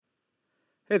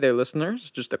Hey there,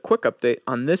 listeners. Just a quick update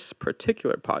on this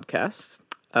particular podcast.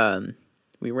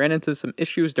 We ran into some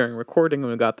issues during recording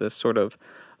and we got this sort of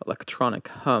electronic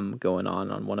hum going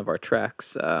on one of our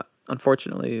tracks.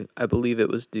 Unfortunately, I believe it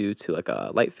was due to like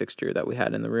a light fixture that we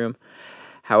had in the room.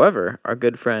 However, our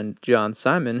good friend John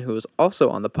Simon, who was also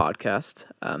on the podcast,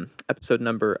 episode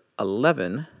number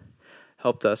 11,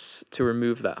 helped us to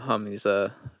remove that hum. He's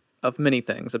of many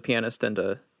things, a pianist and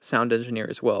a sound engineer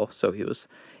as well, so he was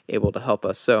able to help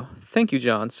us. So thank you,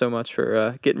 John, so much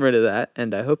for getting rid of that,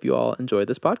 and I hope you all enjoy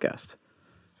this podcast.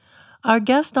 Our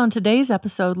guest on today's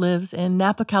episode lives in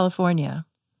Napa, California.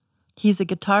 He's a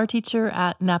guitar teacher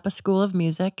at Napa School of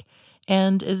Music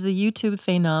and is the YouTube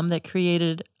phenom that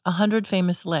created 100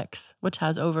 Famous Licks, which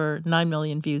has over 9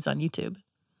 million views on YouTube.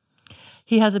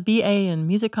 He has a BA in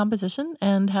music composition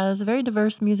and has very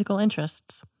diverse musical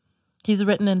interests. He's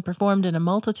written and performed in a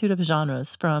multitude of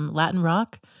genres, from Latin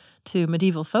rock to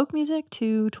medieval folk music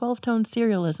to 12-tone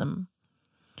serialism.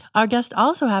 Our guest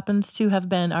also happens to have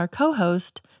been our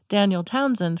co-host, Daniel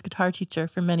Townsend's guitar teacher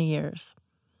for many years.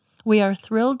 We are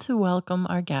thrilled to welcome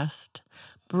our guest,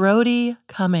 Brody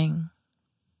Cumming.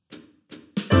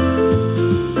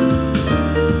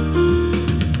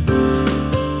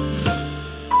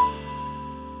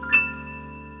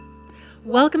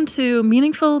 Welcome to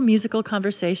Meaningful Musical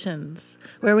Conversations,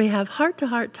 where we have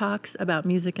heart-to-heart talks about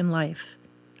music and life.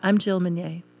 I'm Jill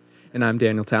Meunier. And I'm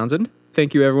Daniel Townsend.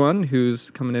 Thank you, everyone who's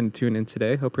coming in and tuning in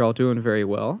today. Hope you're all doing very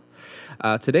well.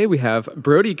 Today we have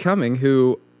Brody Cumming,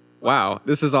 who, wow,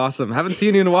 this is awesome. Haven't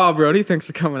seen you in a while, Brody. Thanks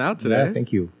for coming out today. Yeah,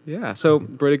 thank you. Yeah, so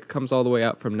Brody comes all the way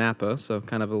out from Napa, so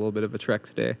kind of a little bit of a trek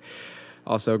today.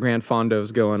 Also, Grand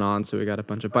Fondo's going on, so we got a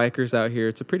bunch of bikers out here.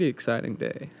 It's a pretty exciting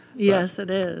day. Yes,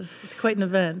 it is. It's quite an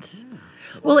event.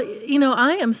 Well, you know,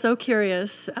 I am so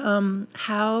curious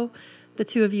how the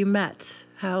two of you met,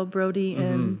 how Brody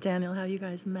and Daniel, how you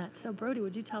guys met. So, Brody,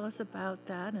 would you tell us about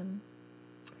that?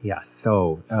 Yes,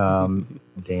 so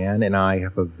Dan and I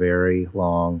have a very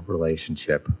long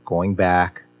relationship, going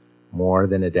back more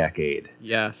than a decade.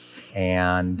 Yes.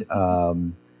 And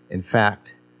in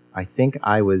fact, I think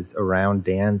I was around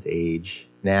Dan's age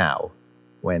now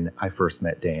when I first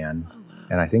met Dan. Oh, wow.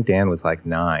 And I think Dan was like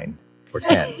 9 or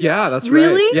 10. Yeah, that's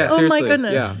really? right. Yeah, oh, my seriously.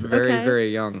 goodness. Yeah, very, okay.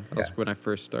 very young. That's Yes. when I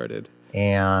first started.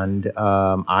 And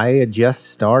I had just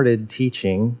started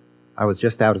teaching. I was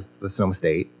just out of Sonoma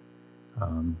State,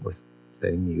 was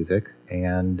studying music.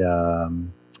 And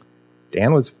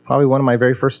Dan was probably one of my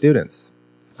very first students.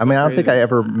 I mean, I don't think I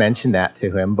ever mentioned that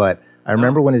to him, but I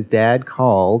remember when his dad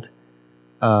called,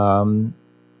 I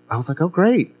was like, oh,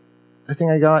 great. I think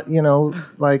I got,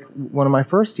 like one of my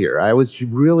first year. I was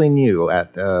really new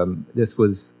at, this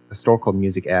was a store called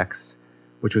Music X,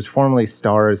 which was formerly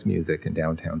Stars Music in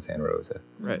downtown Santa Rosa.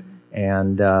 Right.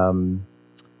 And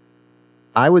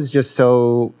I was just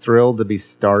so thrilled to be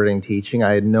starting teaching.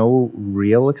 I had no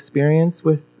real experience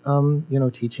with,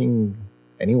 teaching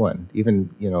anyone,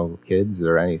 even, kids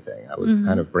or anything. I was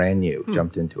kind of brand new,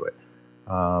 jumped into it.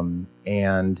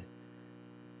 And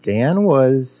Dan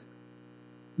was,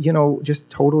 just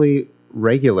totally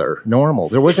regular, normal.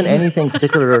 There wasn't anything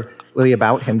particularly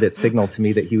about him that signaled to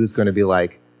me that he was going to be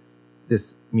like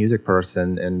this music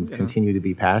person and continue to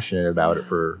be passionate about it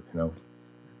for, the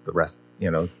rest,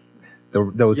 the rest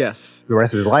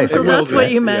of his life. So that's what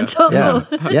you meant. Yeah.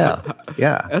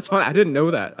 That's fun. I didn't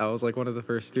know that. I was like one of the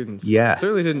first students. Yes. It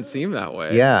certainly didn't seem that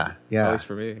way. Yeah. At least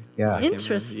for me. Yeah.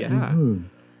 Interesting. Yeah. Mm-hmm.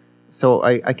 So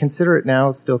I consider it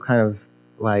now still kind of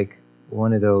like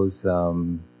one of those,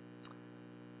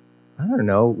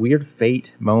 weird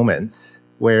fate moments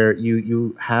where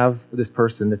you have this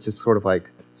person that's just sort of like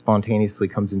spontaneously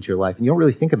comes into your life and you don't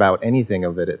really think about anything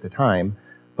of it at the time.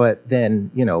 But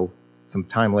then, some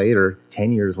time later,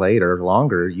 10 years later,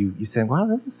 longer, you say, wow,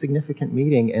 that was a significant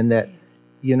meeting. And that,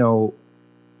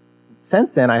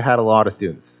 since then I've had a lot of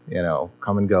students,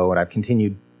 come and go, and I've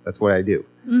continued. That's what I do.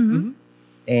 Mm-hmm.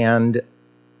 And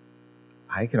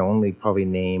I can only probably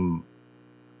name,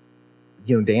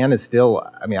 Dan is still,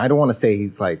 I mean, I don't want to say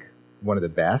he's like one of the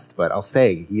best, but I'll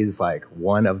say he is like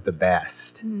one of the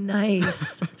best. Nice.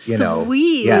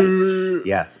 Sweet.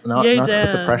 Yes. Not to put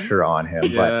the pressure on him,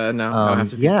 but I have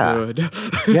to be good.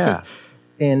 Yeah.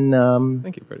 And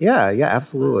thank you, Brady. Yeah,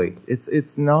 absolutely.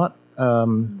 It's not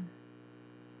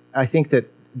I think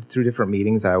that through different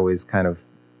meetings I always kind of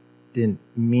didn't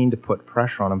mean to put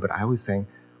pressure on him, but I was saying,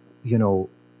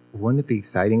 wouldn't it be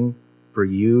exciting for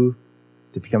you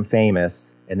to become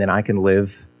famous and then I can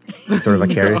live sort of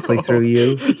vicariously through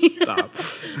you? Stop.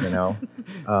 Yeah.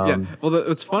 Well,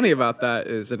 what's funny about that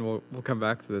is, and we'll come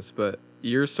back to this, but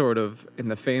you're sort of in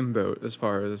the fame boat as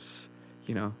far as,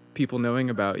 people knowing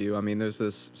about you. I mean, there's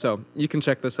this, so you can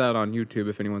check this out on YouTube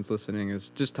if anyone's listening, is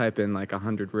just type in like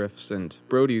 100 riffs and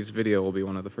Brody's video will be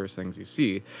one of the first things you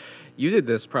see. You did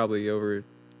this probably over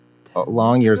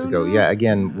long years ago. Yeah,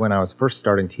 again, when I was first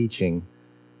starting teaching.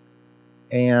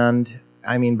 And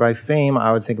I mean, by fame,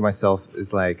 I would think of myself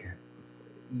as like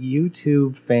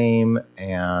YouTube fame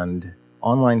and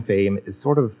online fame is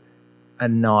sort of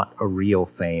not a real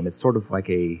fame. It's sort of like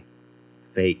a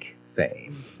fake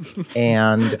fame.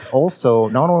 And also,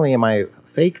 not only am I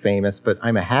fake famous, but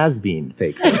I'm a has-been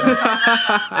fake famous.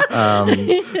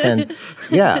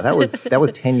 That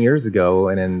was 10 years ago,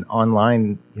 and in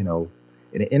online, in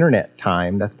internet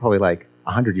time, that's probably like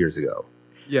 100 years ago.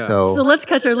 Yeah. So let's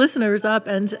catch our listeners up,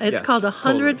 and it's Yes, called 100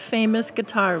 totally. Famous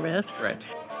Guitar Riffs. Right.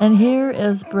 And here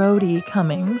is Brody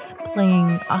Cummings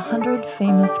playing 100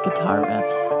 Famous Guitar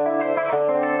Riffs.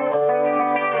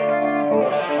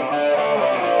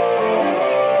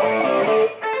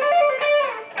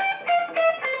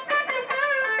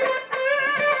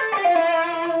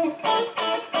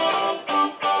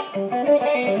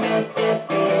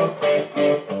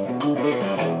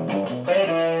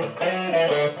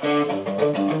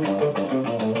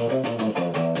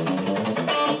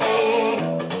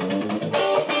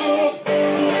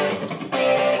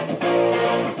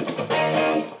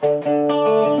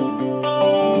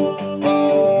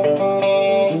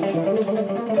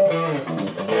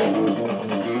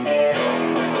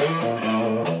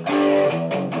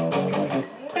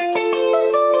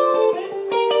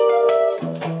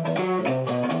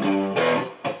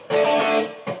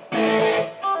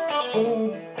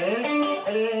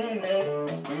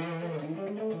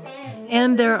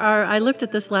 And I looked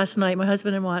at this last night, my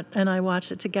husband and I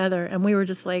watched it together, and we were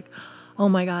just like, oh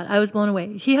my God, I was blown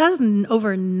away. He has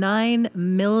over 9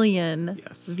 million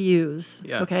views,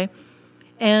 okay?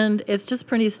 And it's just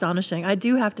pretty astonishing. I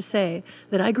do have to say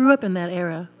that I grew up in that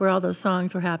era where all those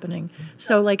songs were happening.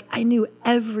 So, like, I knew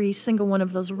every single one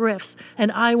of those riffs,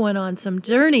 and I went on some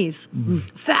journeys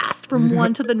fast from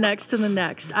one to the next to the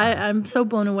next. I'm so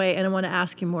blown away, and I want to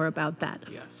ask you more about that.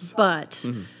 Yes. But...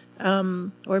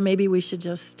 or maybe we should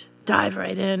just dive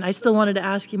right in. I still wanted to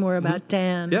ask you more about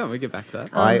Dan. Yeah, we get back to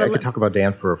that. I could talk about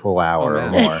Dan for a full hour or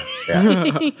more.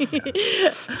 Yeah.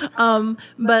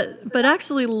 But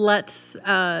actually, let's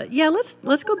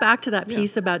go back to that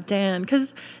piece about Dan,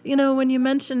 because when you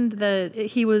mentioned that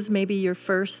he was maybe your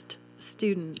first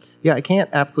student. Yeah, I can't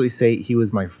absolutely say he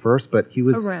was my first, but he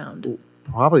was around.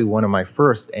 Probably one of my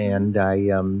first, and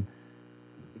I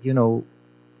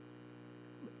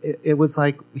It was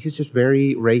like he was just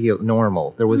very regular,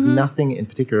 normal. There was nothing in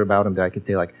particular about him that I could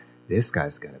say like, this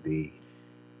guy's going to be.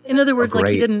 In other words, a great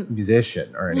like he didn't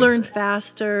musician or anything. Learn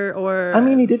faster, or I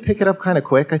mean, he did pick it up kind of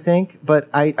quick, I think, but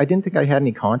I didn't think I had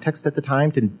any context at the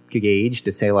time to gauge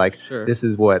to say like, this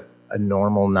is what a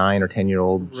normal 9 or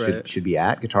 10-year-old should be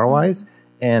at guitar wise.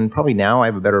 And probably now I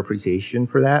have a better appreciation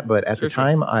for that. But at the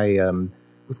time, I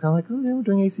was kind of like, we're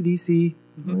doing AC/DC.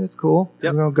 It's cool.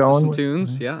 Yep. We're going some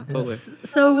tunes. Yeah, totally.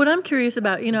 So what I'm curious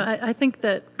about, I think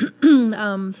that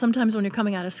sometimes when you're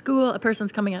coming out of school, a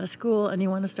person's coming out of school and you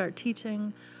want to start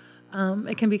teaching,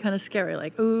 it can be kind of scary.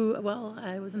 Like,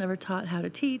 I was never taught how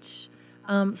to teach.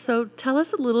 So tell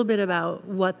us a little bit about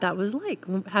what that was like,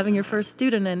 having your first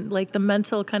student and like the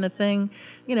mental kind of thing,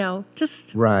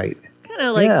 just right. kind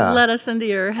of like let us into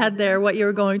your head there, what you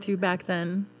were going through back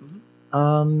then.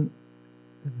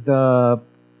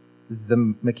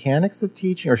 The mechanics of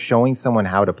teaching or showing someone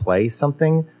how to play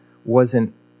something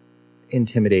wasn't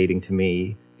intimidating to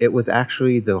me. It was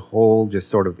actually the whole just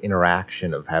sort of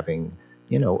interaction of having,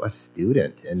 a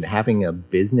student and having a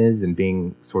business and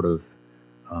being sort of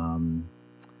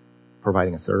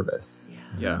providing a service.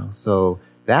 Yeah. So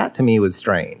that to me was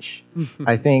strange.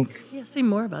 I think. Yeah, say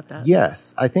more about that.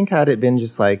 Yes. I think had it been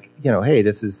just like, hey,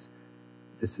 this is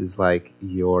like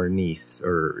your niece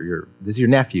or this is your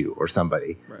nephew or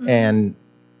somebody, and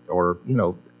or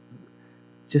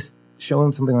just show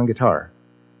them something on guitar,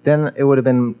 then it would have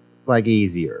been like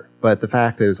easier. But the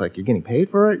fact that it's like you're getting paid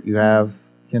for it, you have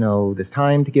this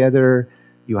time together,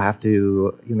 you have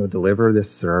to deliver this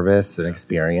service and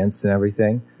experience and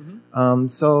everything.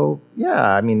 So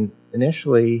yeah, I mean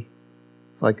initially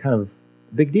it's like kind of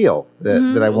a big deal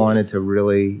that I wanted to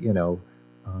really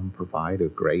provide a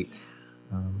great.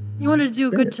 You wanted to do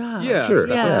a good job. Yeah, sure.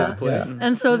 Yeah.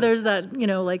 And so there's that,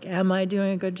 like, am I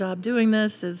doing a good job doing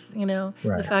this? Is,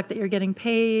 the fact that you're getting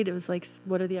paid, it was like,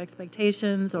 what are the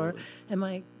expectations? Or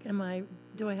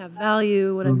do I have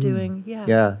value, what I'm doing?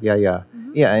 Yeah.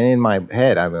 Yeah, and in my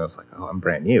head, I was like, I'm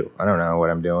brand new. I don't know what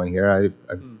I'm doing here.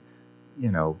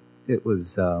 It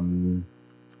was,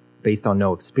 based on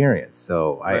no experience.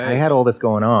 So I Right. had all this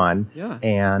going on. Yeah.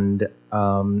 And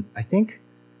I think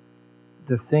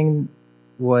the thing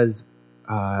was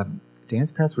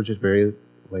Dan's parents were just very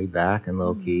laid back and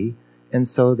low key. And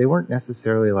so they weren't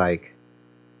necessarily like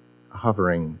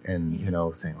hovering and,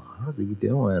 saying, well, how's he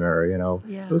doing? Or,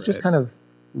 Yeah. it was just Right. kind of,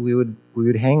 we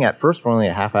would hang at first for only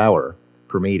a half hour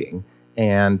per meeting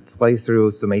and play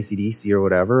through some AC/DC or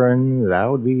whatever. And that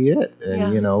would be it.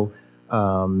 And, Yeah.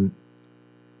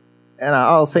 and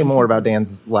I'll say more about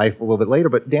Dan's life a little bit later,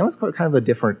 but Dan was kind of a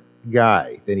different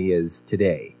guy than he is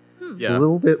today. He's a Yeah.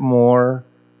 little bit more,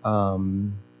 I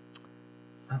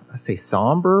say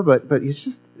somber, but he's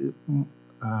just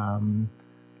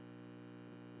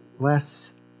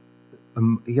less,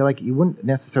 you wouldn't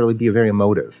necessarily be very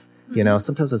emotive.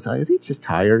 Sometimes I was like, is he just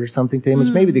tired or something, Tim? Which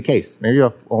may be the case. Maybe you're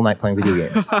up all night playing video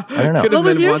games. I don't know. Could have What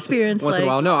was been your once, experience once in a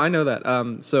like? while. No, I know that.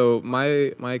 So my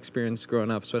experience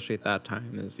growing up, especially at that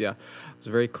time, is I was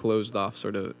a very closed off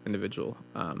sort of individual.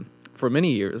 For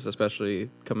many years, especially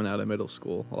coming out of middle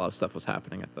school, a lot of stuff was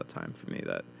happening at that time for me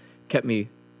that kept me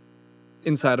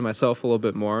inside of myself a little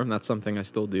bit more, and that's something I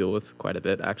still deal with quite a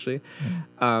bit, actually.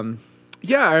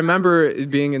 I remember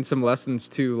it being in some lessons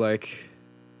too, like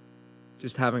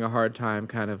just having a hard time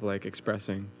kind of like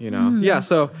expressing, Yeah,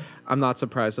 so I'm not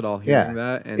surprised at all hearing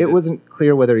that. And it wasn't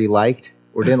clear whether he liked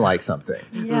or didn't like something.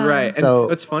 Yeah. Right. So- And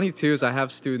what's funny too is I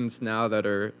have students now that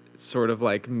are sort of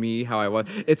like me, how I was.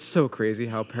 It's so crazy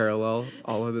how parallel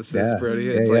all of this Yeah. is, Brody.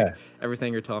 Yeah, It's yeah. like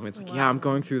everything you're telling me. It's like, I'm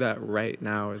going through that right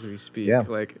now as we speak. Yeah.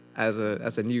 Like as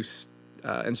a new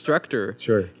instructor,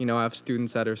 Sure. I have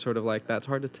students that are sort of like that. It's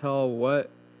hard to tell what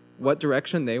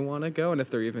direction they want to go and if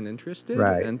they're even interested.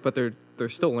 Right. But they're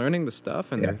still learning the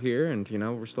stuff and Yeah. they're here and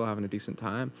we're still having a decent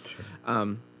time.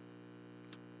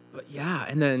 But yeah,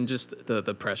 and then just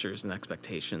the pressures and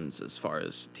expectations as far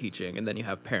as teaching, and then you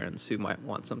have parents who might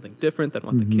want something different than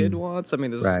what the kid wants. I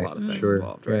mean, there's a lot of things Sure.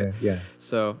 involved, right? Yeah.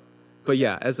 So, but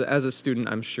yeah, as a student,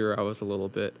 I'm sure I was a little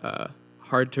bit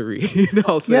hard to read.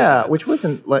 I'll say Yeah, that. which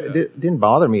wasn't like didn't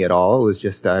bother me at all. It was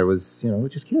just I was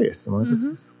just curious. I'm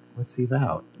like, what's he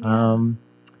about?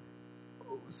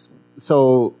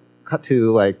 So cut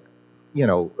to like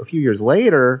a few years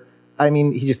later. I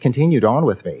mean, he just continued on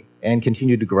with me and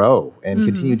continued to grow and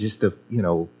continued just to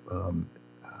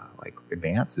like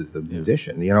advance as a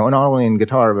musician. And not only in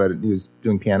guitar, but he was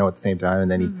doing piano at the same time,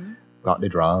 and then he got into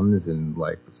drums and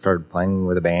like started playing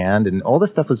with a band, and all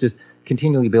this stuff was just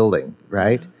continually building,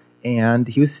 right? And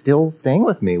he was still staying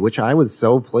with me, which I was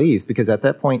so pleased, because at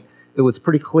that point it was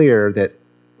pretty clear that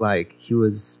like he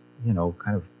was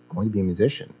kind of going to be a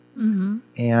musician.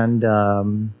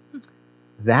 And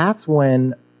that's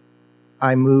when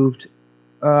I moved.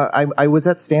 I was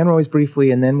at Stan Roy's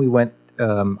briefly, and then we went.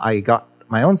 I got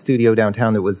my own studio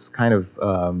downtown that was kind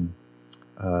of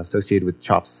associated with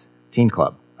Chops Teen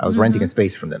Club. I was renting a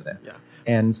space from them there. Yeah.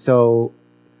 And so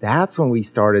that's when we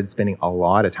started spending a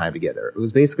lot of time together. It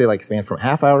was basically like spanned from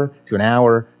half hour to an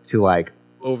hour to like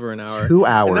over an hour, 2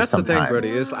 hours. And that's sometimes. the thing, Brody,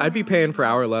 is I'd be paying for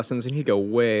hour lessons, and he'd go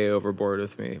way overboard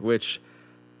with me, which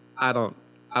I don't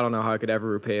know how I could ever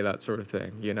repay that sort of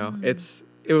thing.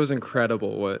 It was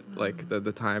incredible what like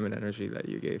the time and energy that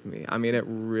you gave me. I mean, it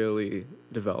really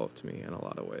developed me in a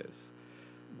lot of ways.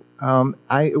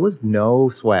 It was no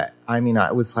sweat. I mean,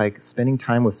 I was like spending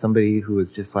time with somebody who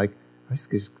was just like,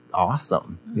 just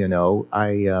awesome.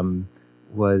 I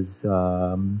was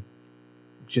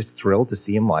just thrilled to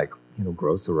see him like,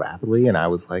 grow so rapidly. And I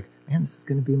was like, man, this is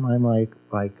going to be my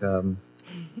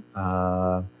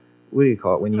what do you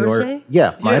call it when Protege?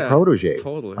 you're my protege,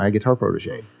 Totally. my guitar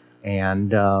protege. And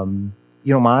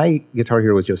my guitar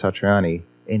hero was Joe Satriani,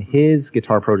 and his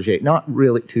guitar protege, not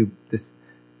really to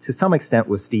some extent,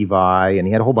 was Steve Vai, and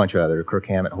he had a whole bunch of other, Kirk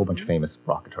Hammett, a whole bunch of famous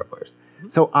rock guitar players.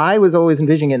 So I was always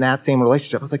envisioning in that same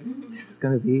relationship. I was like, this is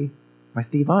going to be my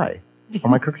Steve Vai or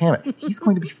my Kirk Hammett. He's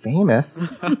going to be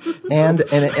famous, and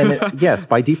yes,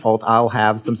 by default, I'll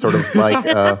have some sort of like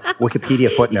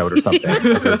Wikipedia footnote or something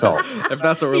as a result. If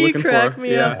that's what we're You looking crack for.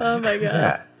 me up. Oh my god.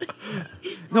 Yeah.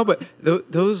 No, but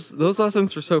those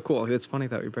lessons were so cool. It's funny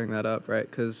that we bring that up, right?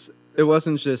 Because it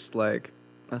wasn't just like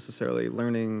necessarily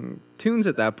learning tunes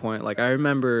at that point. Like I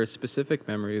remember specific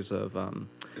memories of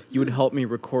you would help me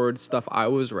record stuff I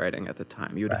was writing at the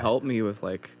time. You would help me with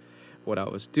like what I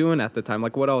was doing at the time,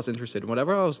 like what I was interested in.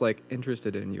 Whatever I was like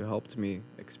interested in, you helped me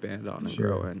expand on and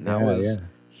grow. And that was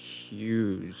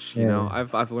huge. Yeah.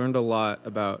 I've learned a lot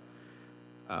about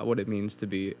what it means to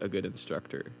be a good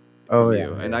instructor. Oh, from yeah,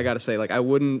 you. yeah. And I got to say, like, I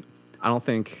don't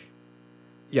think,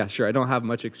 sure, I don't have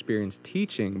much experience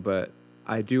teaching, but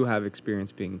I do have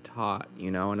experience being taught,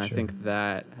 and I think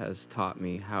that has taught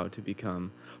me how to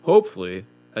become, hopefully,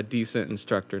 a decent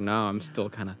instructor now. I'm still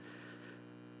kind of,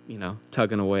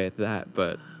 tugging away at that.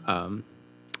 But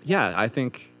yeah, I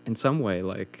think in some way,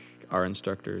 like our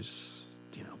instructors,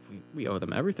 we owe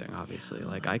them everything. Obviously,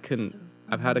 like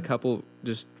I've had a couple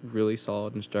just really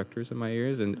solid instructors in my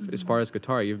ears, and as far as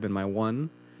guitar, you've been my one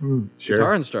Sure.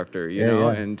 guitar instructor, you know,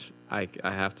 yeah. and I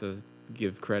have to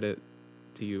give credit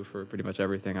to you for pretty much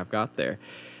everything I've got there.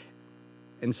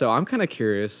 And so I'm kind of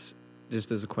curious, just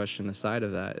as a question aside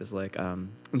of that, is like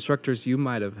instructors you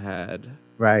might have had,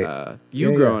 Right.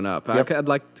 growing up. Yep. I'd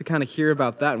like to kind of hear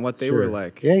about that and what they were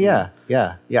like. Yeah.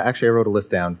 Actually, I wrote a list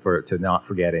down to not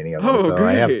forget any of them. Oh, so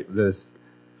great. I have this.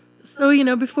 So,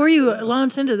 before you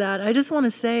launch into that, I just want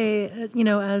to say,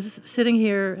 as sitting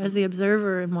here as the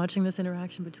observer and watching this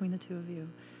interaction between the two of you,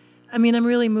 I mean, I'm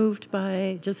really moved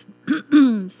by just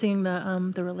seeing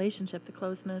the relationship, the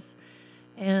closeness,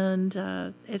 and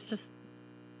it's just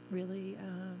really,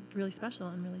 really special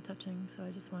and really touching. So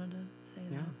I just wanted to say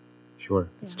that. Sure.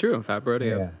 It's true. If Fat Brody,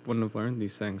 Yeah. I wouldn't have learned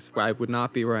these things. I would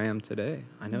not be where I am today.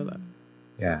 I know that.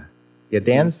 Yeah. Yeah,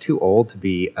 Dan's too old to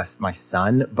be my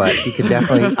son, but he could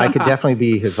definitely, I could definitely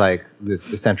be his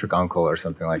this eccentric uncle or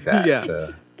something like that. Yeah.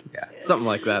 So, yeah. Something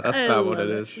like that. That's I about what love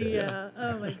it is. Yeah.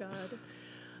 Oh my God.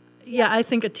 Yeah, I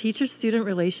think a teacher-student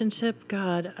relationship,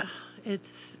 God,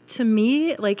 it's, to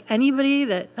me, like anybody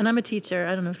that, and I'm a teacher,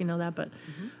 I don't know if you know that, but,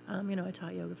 I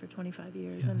taught yoga for 25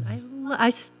 years, and I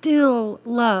still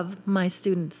love my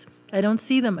students. I don't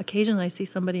see them. Occasionally I see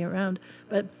somebody around,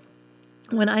 but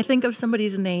when I think of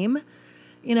somebody's name,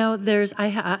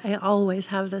 I always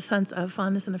have this sense of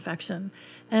fondness and affection.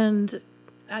 And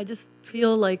I just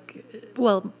feel like,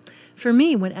 well, for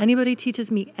me, when anybody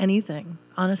teaches me anything,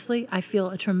 honestly, I feel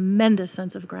a tremendous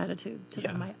sense of gratitude to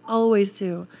them. I always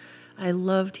do. I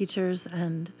love teachers.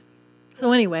 And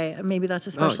so anyway, maybe that's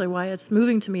especially why it's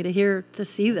moving to me to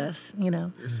see this,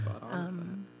 You're spot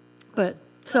on. But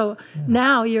so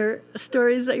now your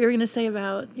stories that you're going to say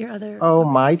about your other... Oh,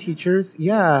 my teachers?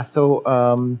 Yeah. So,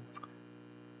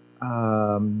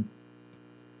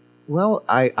 well,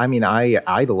 I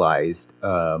idolized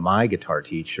my guitar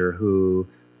teacher, who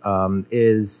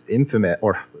is infamous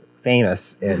or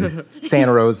famous in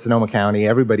Santa Rosa, Sonoma County.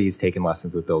 Everybody's taken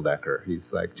lessons with Bill Decker.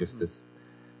 He's like just this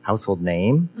household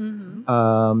name.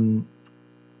 Mm-hmm.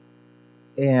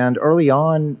 And early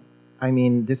on,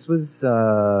 this was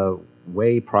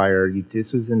way prior.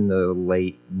 This was in the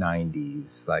late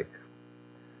 90s. Like,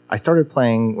 I started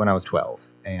playing when I was 12.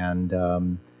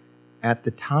 And at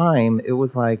the time, it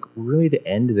was like really the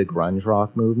end of the grunge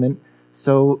rock movement.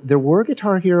 So there were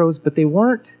guitar heroes, but they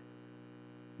weren't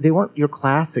your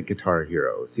classic guitar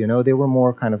heroes. They were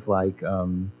more kind of like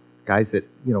guys that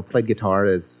played guitar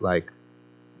as like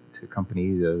to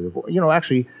accompany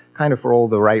actually kind of for all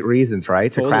the right reasons,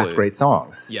 right? To craft great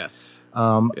songs. Yes.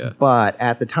 But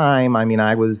at the time,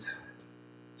 I was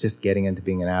just getting into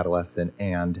being an adolescent,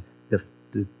 and the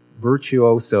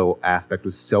virtuoso aspect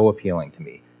was so appealing to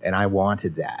me, and I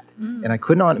wanted that. And I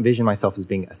could not envision myself as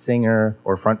being a singer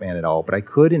or a frontman at all, but I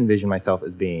could envision myself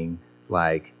as being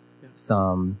like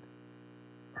some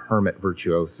hermit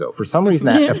virtuoso. For some reason,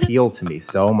 that appealed to me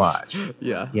so much.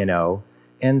 Yeah.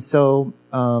 And so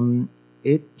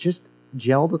it just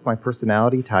gelled with my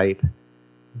personality type,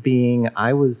 being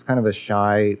I was kind of a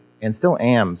shy, and still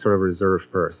am, sort of a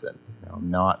reserved person,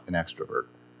 not an extrovert.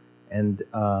 And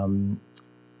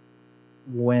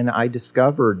when I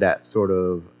discovered that sort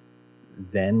of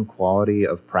Zen quality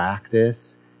of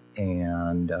practice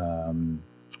and,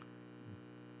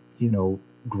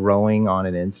 growing on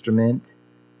an instrument,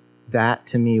 that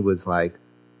to me was like,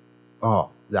 oh,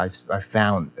 I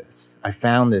found this. I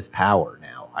found this power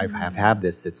now. I have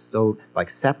this that's so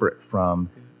like separate from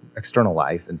external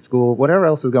life and school, whatever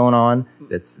else is going on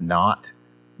that's not,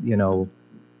 in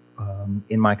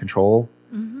my control.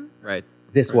 Mm-hmm. Right.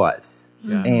 This was.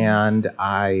 Yeah. And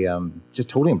I just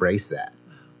totally embraced that.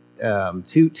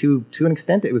 To an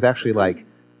extent, it was actually like,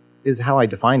 is how I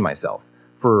defined myself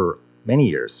for many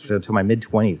years, until my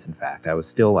mid-20s, in fact. I was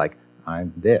still like,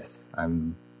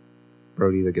 I'm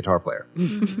Brody the guitar player.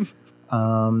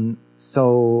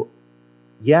 So,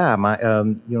 yeah, my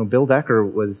Bill Decker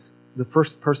was the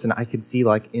first person I could see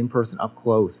like in person, up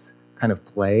close, kind of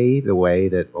play the way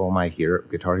that all my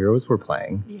guitar heroes were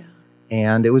playing. Yeah.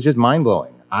 And it was just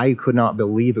mind-blowing. I could not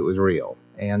believe it was real.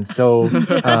 And so...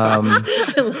 I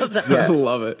love that. Yes. I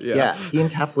love it. Yeah. He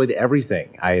encapsulated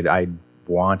everything I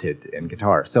wanted in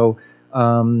guitar. So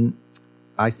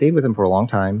I stayed with him for a long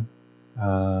time.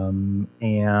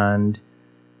 And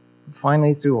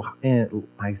finally, through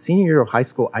my senior year of high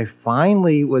school, I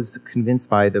finally was convinced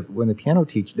by the piano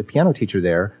teacher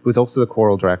there, who was also the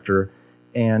choral director,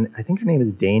 and I think her name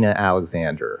is Dana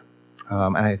Alexander,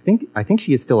 and I think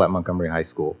she is still at Montgomery High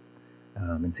School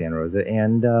in Santa Rosa,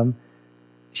 and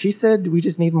she said we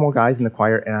just need more guys in the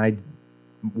choir, and I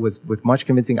was with much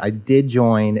convincing. I did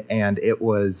join, and it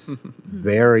was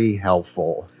very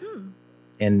helpful,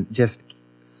 and just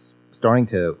starting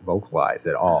to vocalize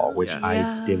it all, which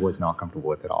I was not comfortable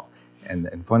with at all.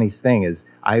 And funniest thing is,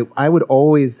 I would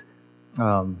always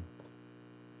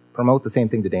promote the same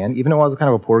thing to Dan, even though I was kind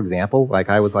of a poor example. Like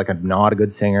I was like not a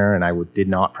good singer, and I did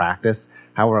not practice.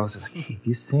 However, I was like, hey, if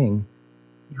you sing,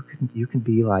 you can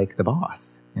be like the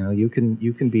boss. You know, you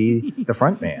can be the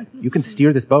front man. You can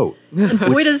steer this boat. And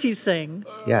boy, does he sing.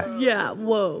 Yes. Yeah,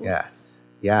 whoa. Yes.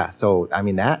 Yeah. So, I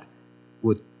mean,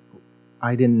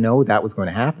 I didn't know that was going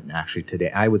to happen actually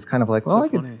today. I was kind of like, well, I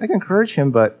can encourage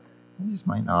him, but he just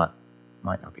might not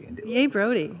be into it. Yay,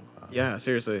 Brody. So, Yeah,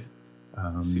 seriously.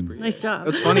 Super. Nice job.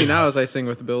 It's funny now as I sing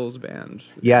with Bill's band.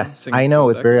 yes, I know.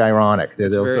 It's very ironic.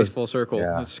 It's very full circle.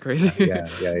 Yeah. It's crazy.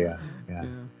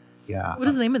 Yeah. What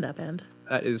is the name of that band?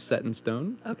 That is Set in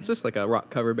Stone. Okay. It's just like a rock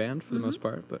cover band for the most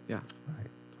part, but yeah. Right.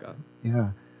 It's got it.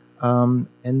 Yeah.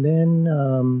 And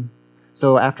then,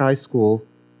 so after high school,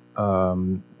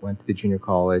 went to the junior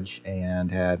college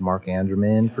and had Mark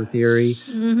Anderman for theory.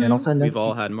 And also had We've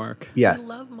all had Mark. Yes.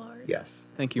 I love Mark.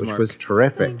 Yes. Thank you, which Mark. was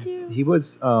terrific. Thank you. He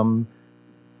was the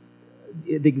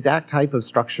exact type of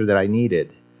structure that I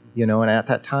needed, you know, and at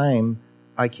that time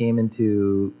I came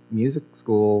into music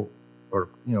school or,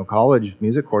 you know, college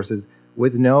music courses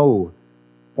with no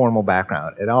formal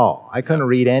background at all. I couldn't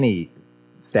read any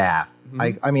staff.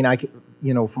 I mean,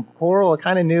 you know, from choral, I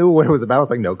kind of knew what it was about. I was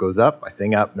like, note goes up, I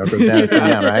sing up, note goes down, I sing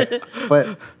down, right?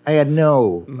 But I had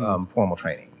no formal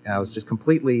training. I was just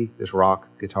completely this rock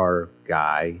guitar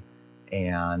guy,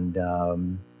 and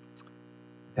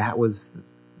that was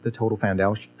the total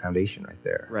foundation right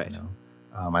there. Right. You know?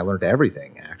 I learned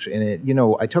everything, actually. And, it, you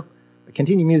know, I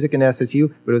continued music in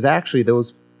SSU, but it was actually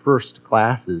those first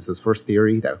classes, those first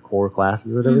theory, that core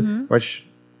classes or whatever, which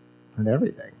learned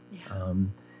everything. Yeah.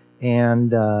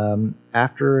 And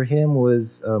after him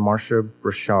was Marcia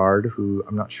Burchard, who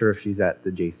I'm not sure if she's at the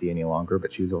JC any longer,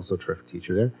 but she was also a terrific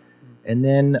teacher there. And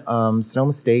then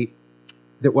Sonoma State,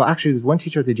 actually there's one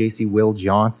teacher at the JC, Will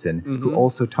Johnson, who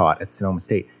also taught at Sonoma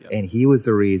State. Yep. And he was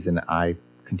the reason I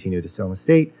continued to Sonoma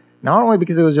State, not only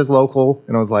because it was just local,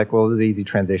 and I was like, well, this is an easy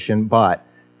transition, but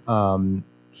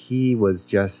he was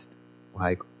just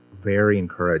like very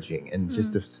encouraging and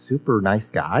just a super nice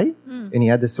guy. And he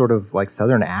had this sort of like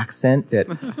Southern accent that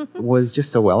was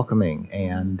just so welcoming.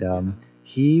 And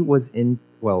he was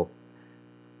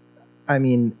I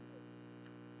mean,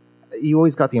 you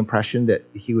always got the impression that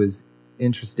he was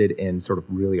interested in sort of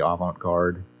really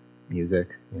avant-garde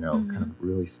music, you know, kind of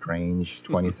really strange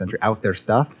 20th century out there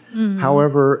stuff.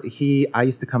 However, I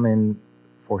used to come in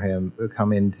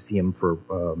to see him for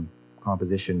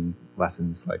composition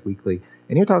lessons like weekly,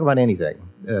 and he would talk about anything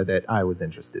that I was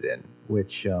interested in,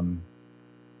 which you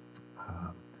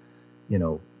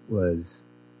know, was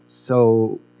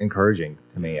so encouraging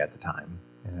to me at the time,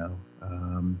 you know.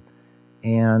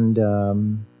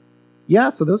 Yeah,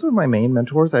 so those were my main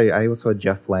mentors. I also had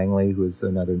Jeff Langley, who was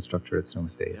another instructor at Sonoma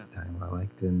State at the time who I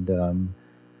liked. And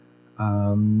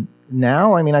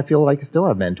now, I mean, I feel like I still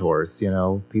have mentors, you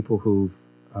know, people who,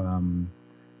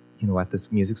 you know, at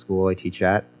this music school I teach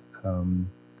at,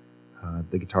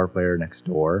 the guitar player next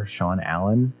door, Sean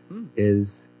Allen,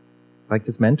 is like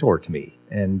this mentor to me.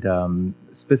 And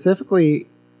specifically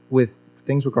with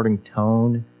things regarding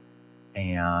tone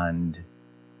and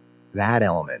that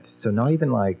element. So not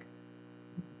even like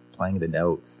playing the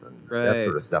notes and that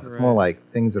sort of stuff. It's more like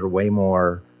things that are way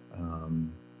more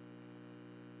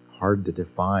hard to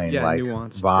define, like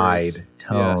vibe,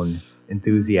 tone,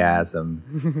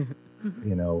 enthusiasm,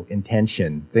 you know,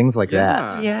 intention, things like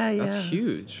that. Yeah. That's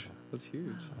huge. That's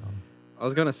huge. I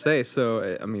was gonna say,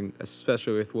 so I mean,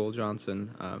 especially with Will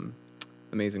Johnson,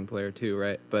 amazing player too,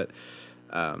 right? But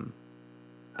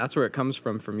that's where it comes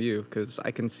from you, because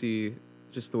I can see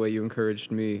just the way you encouraged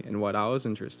me and what I was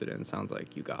interested in. Sounds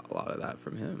like you got a lot of that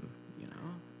from him, you know?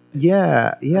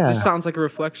 Yeah. It just sounds like a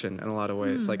reflection in a lot of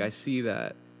ways. Like I see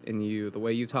that in you, the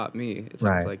way you taught me. It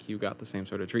sounds like you got the same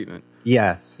sort of treatment.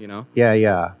 Yes. You know?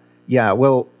 Yeah.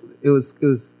 Well, it was.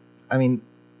 I mean,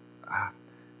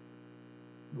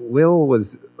 Will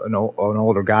was an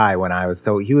older guy when I was,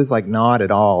 so he was like not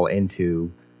at all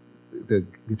into the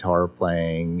guitar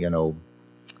playing, you know,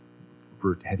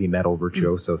 heavy metal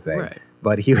virtuoso thing. Right.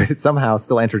 But he would somehow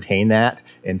still entertain that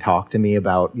and talk to me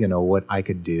about, you know, what I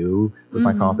could do with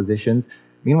my compositions.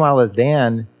 Meanwhile, with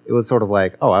Dan, it was sort of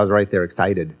like, oh, I was right there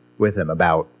excited with him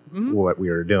about what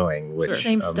we were doing. Which,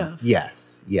 Same stuff.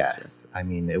 Yes. Sure. I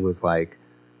mean, it was like,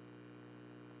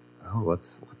 oh,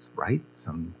 let's write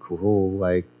some cool,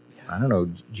 like, I don't know,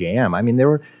 jam. I mean,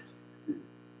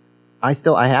 I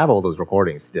have all those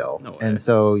recordings still. No way. And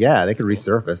so, yeah, they could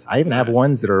resurface. I even have Nice.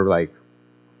 ones that are like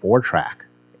 4-track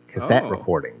cassette Oh.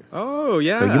 recordings. Oh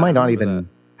yeah. So you might I not remember even that.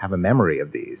 have a memory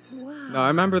of these. No, I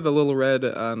remember the little red.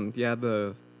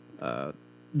 The.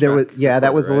 There was, track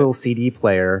that was a recorder, little right? CD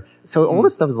player. So all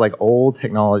this stuff is like old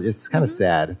technology. It's kind of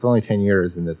sad. It's only 10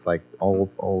 years and this like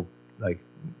old, like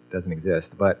doesn't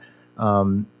exist. But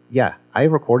yeah, I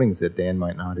have recordings that Dan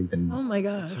might not even Oh my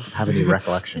gosh. have any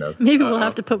recollection of. Maybe we'll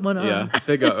have to put one on. Yeah,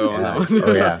 big O on Yeah. that one.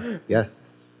 Oh yeah. Yes.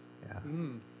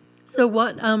 So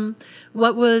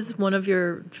what was one of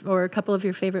your or a couple of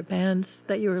your favorite bands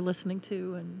that you were listening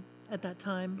to and at that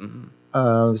time?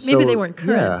 Maybe they weren't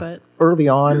current, but early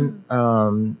on,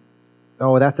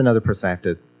 that's another person I have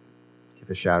to give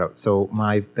a shout out. So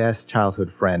my best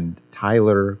childhood friend,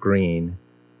 Tyler Green,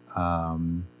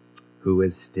 who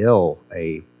is still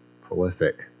a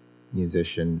prolific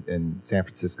musician in San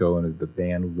Francisco in the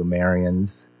band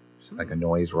Lumerians, like a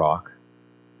noise rock.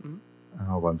 I don't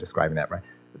know if I'm describing that right.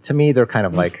 To me, they're kind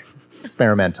of like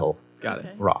experimental Got it.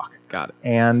 Okay. rock. Got it.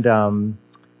 And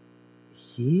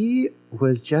he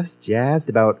was just jazzed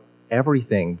about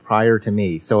everything prior to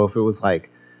me. So if it was like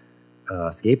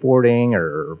skateboarding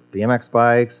or BMX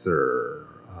bikes or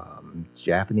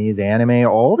Japanese anime,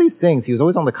 all these things, he was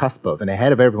always on the cusp of and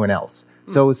ahead of everyone else.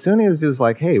 So as soon as it was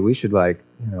like, hey, we should like,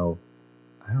 I don't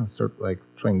know, start like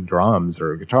playing drums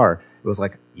or guitar, it was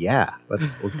like, yeah,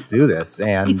 let's do this.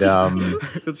 And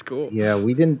That's cool. yeah,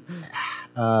 we didn't.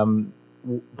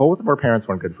 Both of our parents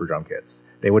weren't good for drum kits.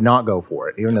 They would not go for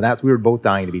it, even though we were both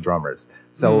dying to be drummers.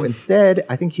 So instead,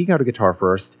 I think he got a guitar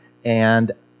first,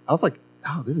 and I was like,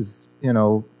 "Oh, this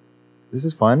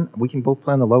is fun. We can both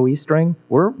play on the low E string.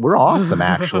 We're awesome,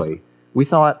 actually." We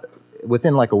thought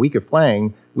within like a week of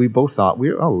playing, we both thought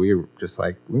we're just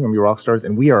like we're gonna be rock stars,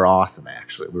 and we are awesome.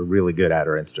 Actually, we're really good at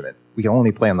our instrument. We can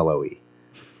only play on the low E.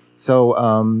 So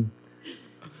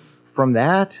from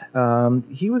that,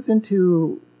 he was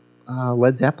into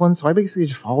Led Zeppelin, so I basically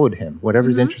just followed him, whatever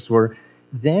his interests were.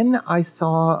 Then I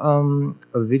saw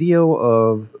a video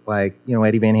of like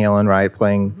Eddie Van Halen, right,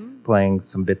 playing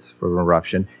some bits from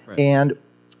Eruption, Right. and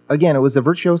again, it was a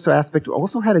virtuoso aspect. It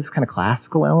also had this kind of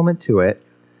classical element to it,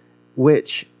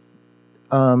 which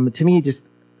to me, just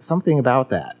something about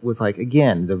that was like,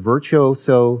 again, the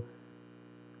virtuoso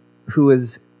who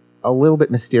is a little bit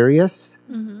mysterious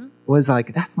was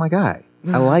like, that's my guy.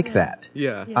 I like that.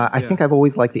 Yeah. I think I've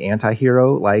always liked the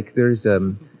anti-hero. Like there's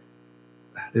the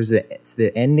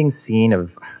ending scene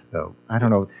of I don't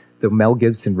know, the Mel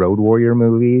Gibson Road Warrior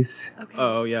movies, okay.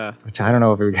 Oh yeah. which I don't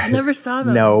know if we Never saw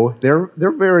them. No, they're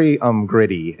very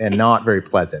gritty and not very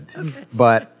pleasant.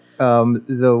 But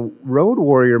the Road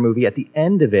Warrior movie, at the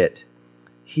end of it,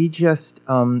 he just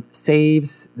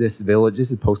saves this village.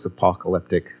 This is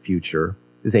post-apocalyptic future.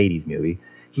 This 80s movie.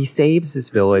 He saves this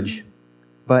village,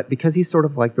 but because he's sort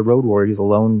of like the Road Warrior, he's a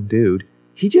lone dude,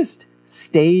 he just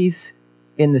stays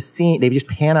in the scene. They just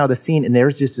pan out of the scene, and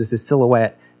there's just this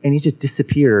silhouette, and he just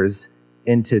disappears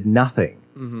into nothing.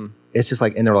 Mm-hmm. It's just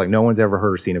like, and they're like, no one's ever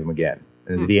heard or seen of him again.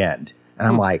 And the end. And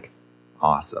I'm like,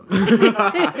 awesome.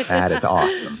 That is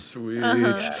awesome. Sweet.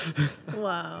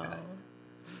 Wow.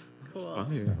 Cool.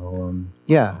 So,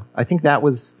 yeah, I think that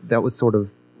was sort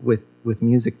of with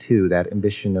music too, that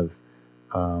ambition of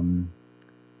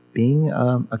being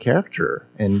a character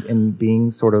and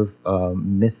being sort of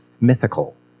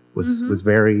mythical was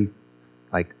very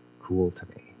like cool to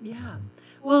me. Yeah.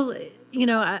 Well,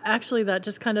 actually, that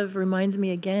just kind of reminds me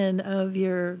again of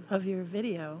your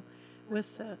video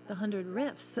with the 100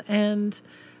 riffs, and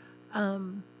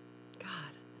God,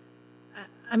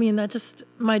 I mean, that just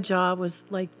my jaw was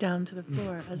like down to the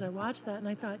floor as I watched that, and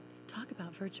I thought, talk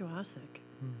about virtuosic.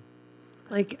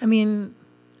 Like, I mean,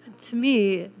 to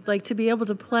me, like to be able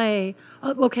to play.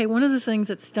 Okay, one of the things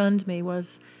that stunned me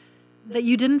was that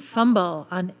you didn't fumble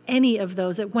on any of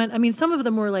those. It went. I mean, some of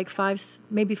them were like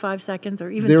maybe 5 seconds, or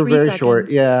even They were 3 very seconds. short.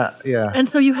 Yeah. And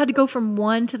so you had to go from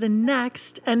one to the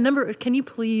next. And can you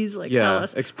please tell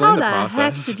us explain how the the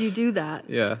process. heck did you do that?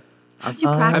 Yeah. How did you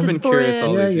practice I've been for curious it?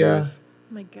 all these Yeah. years.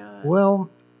 Oh my God. Well,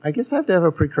 I guess I have to have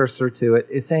a precursor to it.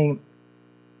 It's saying,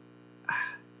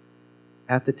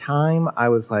 at the time, I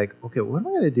was like, okay, what am I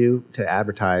going to do to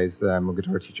advertise that I'm a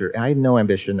guitar teacher? I had no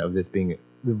ambition of this being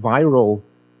the viral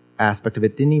aspect of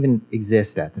it. Didn't even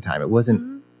exist at the time. It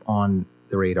wasn't on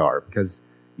the radar because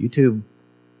YouTube.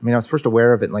 I mean, I was first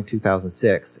aware of it in like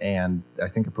 2006, and I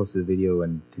think I posted a video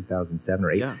in 2007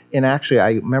 or 8. Yeah. And actually,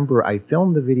 I remember I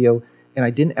filmed the video, and I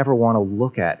didn't ever want to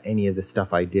look at any of the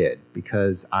stuff I did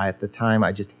because at the time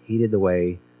I just hated the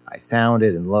way I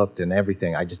sounded and looked and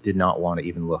everything. I just did not want to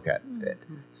even look at it.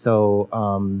 So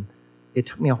it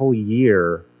took me a whole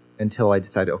year until I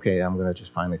decided, okay, I'm going to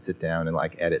just finally sit down and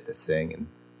like edit this thing and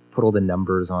put all the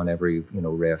numbers on every,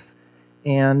 riff.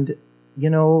 And,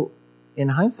 in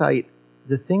hindsight,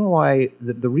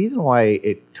 the reason why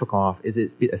it took off is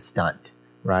it's a stunt,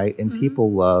 right? And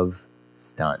people love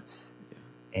stunts.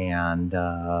 And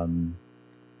the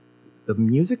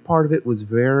music part of it was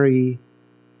very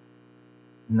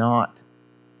not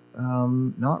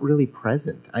really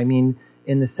present. I mean,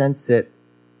 in the sense that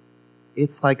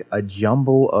it's like a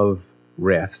jumble of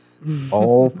riffs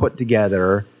all put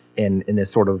together in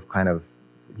this sort of kind of,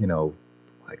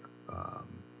 like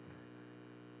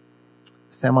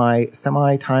semi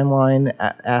timeline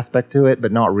aspect to it,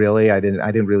 but not really. I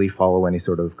didn't really follow any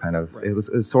sort of kind of. Right. It was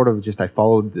sort of just I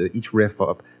followed each riff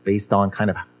up based on kind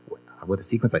of what the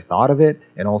sequence I thought of it,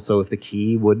 and also if the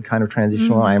key would kind of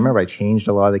transition. I remember I changed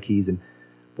a lot of the keys, and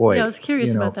boy, I was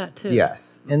curious about that too.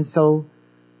 Yes, and so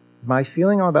my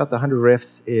feeling about the 100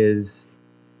 Riffs is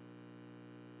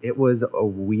it was a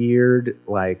weird,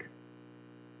 like,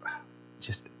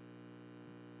 just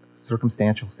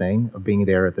circumstantial thing of being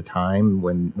there at the time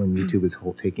when YouTube was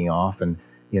taking off and,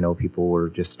 people were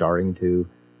just starting to,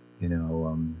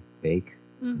 make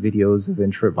videos of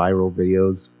viral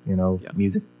videos,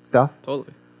 music stuff.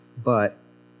 Totally. But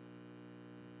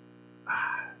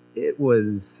it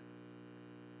was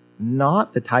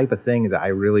not the type of thing that I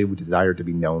really desired to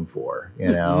be known for,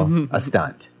 a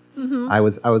stunt. I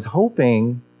was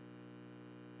hoping,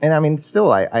 and I mean,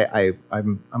 still,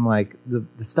 I'm like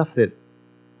the stuff that,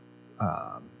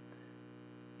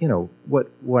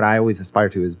 what I always aspire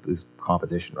to is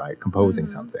composition, right? Composing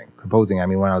something. Composing. I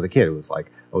mean, when I was a kid, it was like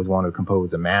I always wanted to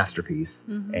compose a masterpiece,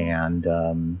 and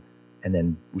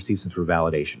then receive some sort of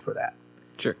validation for that.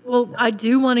 Sure. Well, I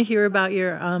do want to hear about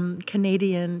your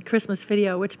Canadian Christmas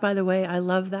video, which, by the way, I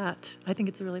love that. I think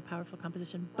it's a really powerful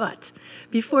composition. But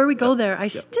before we go there, I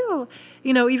still,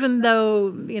 even though,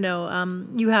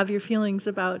 you have your feelings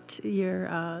about your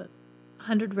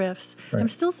 100 riffs, I'm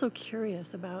still so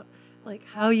curious about, like,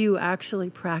 how you actually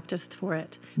practiced for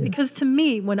it. Yeah. Because to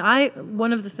me, one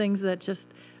of the things that just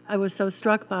I was so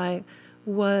struck by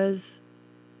was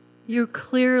you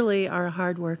clearly are a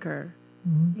hard worker.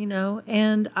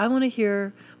 And I want to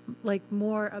hear like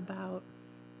more about,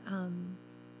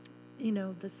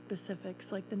 the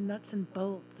specifics, like the nuts and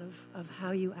bolts of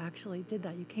how you actually did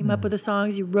that. You came up with the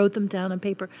songs, you wrote them down on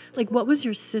paper. Like, what was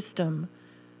your system?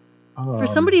 For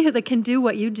somebody that can do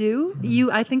what you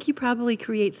do, I think you probably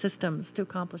create systems to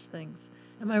accomplish things.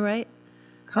 Am I right?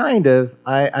 Kind of.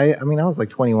 I mean, I was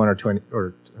like 21 or 20,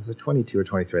 or was it 22 or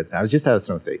 23 at the time. I was just out of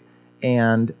Snow State.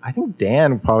 And I think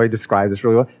Dan probably described this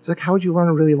really well. It's like, how would you learn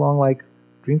a really long, like,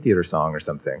 Dream Theater song or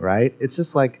something, right? It's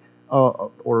just like,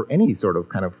 or any sort of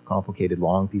kind of complicated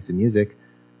long piece of music.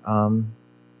 I don't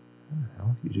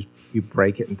know, you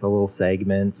break it into little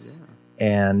segments. Yeah.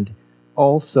 And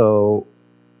also,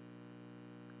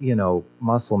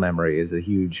 muscle memory is a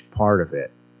huge part of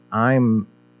it. I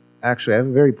have a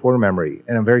very poor memory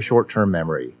and a very short-term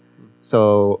memory.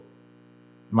 So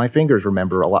my fingers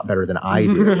remember a lot better than I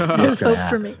do. There's hope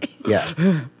for me. Yes.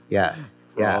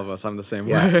 For all of us, I'm the same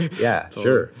way. Yeah, Totally.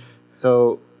 Sure.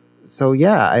 So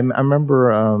yeah, I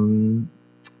remember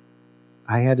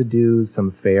I had to do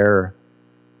some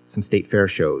state fair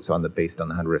shows based on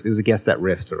the 100 riffs. It was a guess that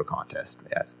riff sort of contest.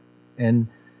 Yes. And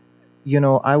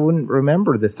I wouldn't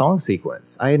remember the song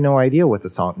sequence. I had no idea what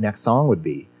the next song would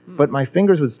be. But my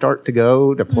fingers would start to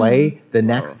go to play the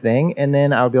next thing, and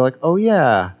then I would be like, oh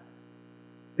yeah,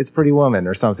 it's Pretty Woman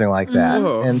or something like that.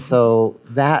 And so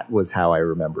that was how I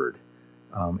remembered.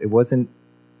 I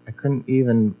couldn't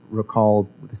even recall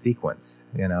the sequence,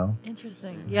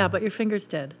 Interesting. Yeah, but your fingers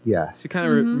did. Yes. So you kind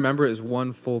of remember it as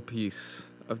one full piece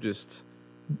of just...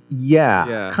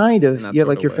 Yeah, kind of. Yeah,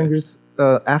 like your fingers,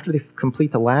 after they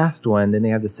complete the last one, then they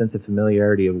have the sense of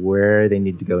familiarity of where they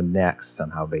need to go next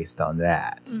somehow based on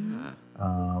that.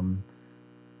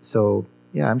 So...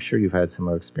 yeah, I'm sure you've had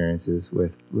similar experiences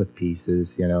with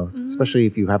pieces, especially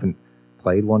if you haven't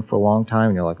played one for a long time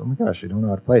and you're like, oh my gosh, I don't know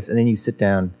how to play it. And then you sit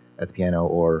down at the piano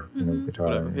or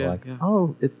guitar and you're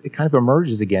oh, it kind of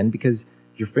emerges again because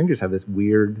your fingers have this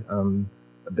weird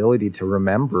ability to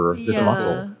remember this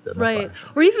muscle. Right.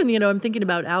 Or even, I'm thinking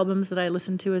about albums that I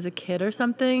listened to as a kid or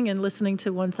something and listening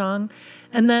to one song.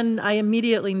 And then I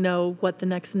immediately know what the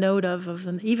next note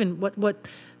even what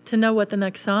to know what the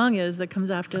next song is that comes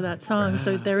after that song.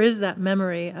 So there is that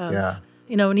memory of,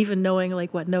 and even knowing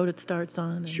like what note it starts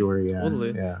on. And, Sure, yeah.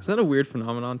 Totally. Yeah. Isn't that a weird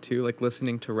phenomenon too? Like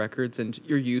listening to records and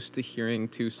you're used to hearing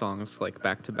two songs like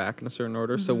back to back in a certain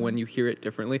order. So when you hear it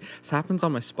differently, this happens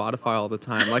on my Spotify all the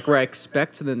time. Like where I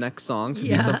expect the next song to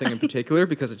be something in particular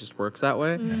because it just works that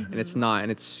way, and it's not,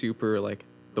 and it's super like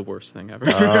the worst thing ever.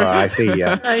 Oh, I see.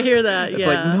 Yeah. I hear that. It's yeah.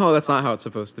 like no, that's not how it's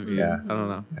supposed to be. Yeah. I don't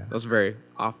know. Yeah. That was very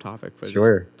off topic, but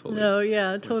Sure. just totally No,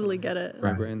 yeah, totally get it.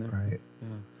 right brain there. Right.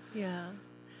 Yeah. Yeah.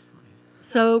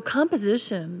 So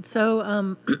composition.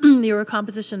 So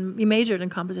you majored in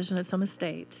composition at Summer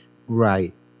State.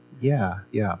 Right. Yeah.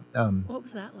 Yeah. What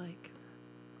was that like?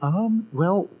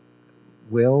 Well,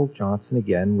 Will Johnson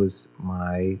again was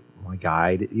my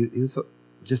guide. He was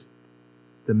just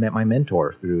my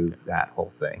mentor through that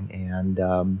whole thing,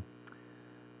 and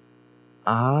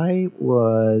I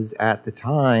was at the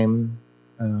time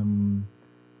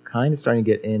kind of starting to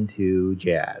get into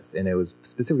jazz, and it was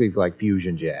specifically like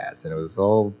fusion jazz, and it was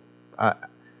all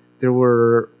there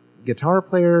were guitar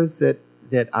players that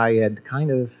I had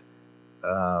kind of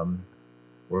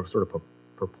were sort of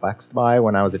perplexed by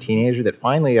when I was a teenager that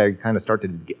finally I kind of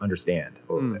started to understand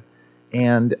a little bit.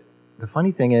 And the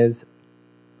funny thing is,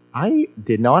 I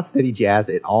did not study jazz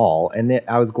at all, and that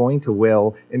I was going to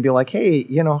Will and be like, hey,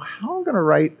 how I'm going to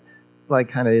write like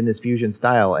kind of in this fusion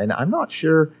style, and I'm not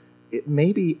sure.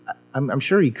 I'm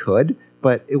sure he could,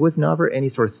 but it was never any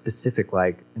sort of specific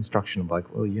like instruction of like,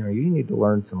 well, you need to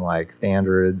learn some like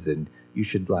standards, and you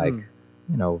should like,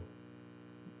 I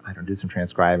don't do some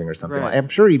transcribing or something. Right. I'm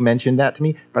sure he mentioned that to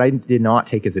me, but I did not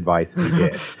take his advice if he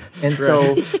did. And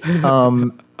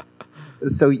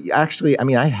so actually, I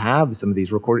mean, I have some of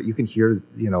these recorded. You can hear,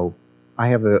 I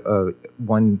have a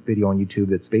one video on YouTube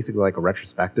that's basically like a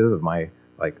retrospective of my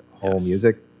like whole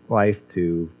music life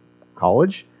to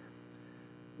college,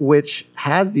 which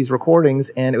has these recordings,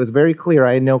 and it was very clear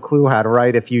I had no clue how to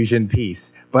write a fusion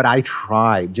piece, but I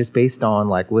tried just based on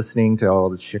like listening to all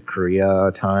the Chick Corea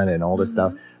a ton and all this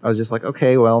stuff. I was just like,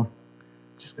 okay, well,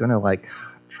 just gonna like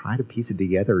try to piece it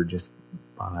together just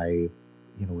by,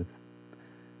 with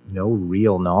no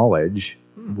real knowledge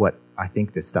what I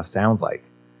think this stuff sounds like.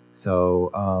 So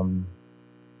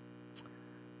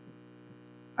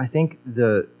I think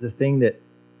the thing that,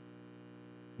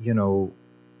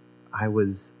 I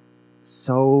was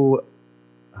so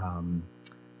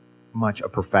much a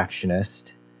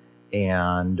perfectionist,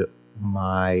 and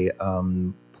my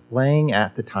playing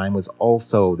at the time was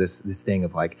also this thing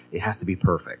of like, it has to be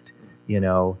perfect,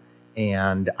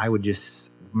 and I would just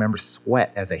remember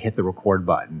sweat as I hit the record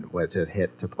button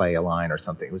to play a line or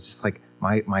something. It was just like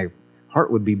my heart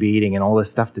would be beating and all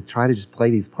this stuff to try to just play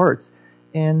these parts.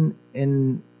 And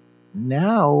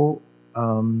now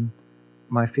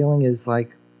my feeling is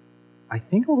like, I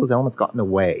think all those elements got in the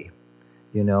way.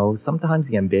 Sometimes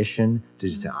the ambition to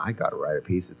just say, I got to write a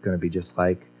piece. It's going to be just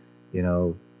like,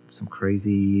 some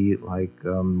crazy like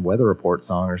weather report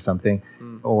song or something,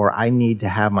 or I need to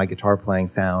have my guitar playing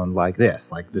sound like this,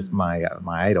 my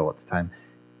idol at the time.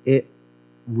 It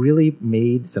really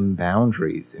made some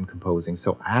boundaries in composing.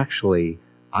 So actually,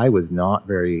 I was not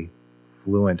very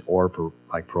fluent or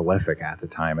prolific at the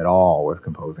time at all with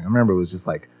composing. I remember it was just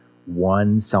like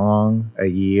one song a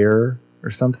year or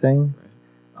something,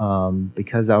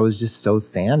 because I was just so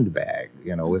sandbagged,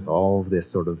 with all of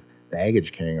this sort of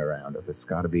baggage carrying around of it's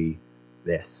got to be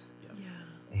this.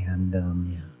 And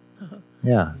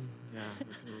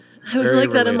I was Very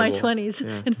like that in my relatable. 20s.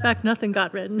 Yeah. In fact, nothing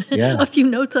got written. Yeah. A few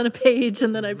notes on a page,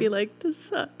 and then I'd be like, this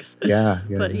sucks. Yeah.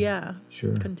 But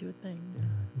Sure. couldn't do a thing.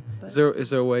 Is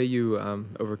there a way you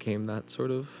overcame that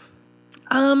sort of?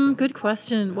 Good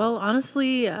question. Well,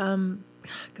 honestly,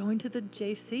 going to the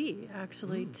JC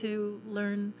actually to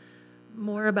learn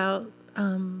more about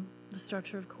the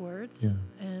structure of chords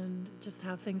and just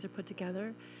how things are put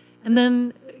together. And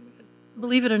then,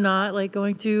 believe it or not, like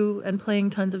going through and playing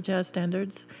tons of jazz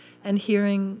standards and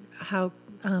hearing how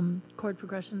chord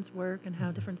progressions work and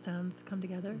how different sounds come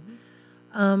together.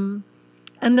 And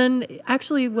then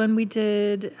actually when we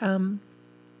did,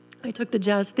 I took the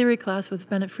jazz theory class with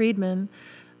Bennett Friedman,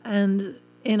 and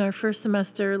in our first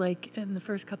semester, like in the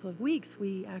first couple of weeks,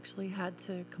 we actually had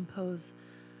to compose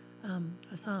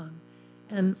a song.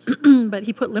 And but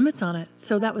he put limits on it,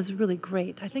 so that was really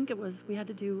great. I think we had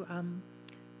to do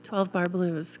 12-bar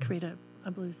blues, create a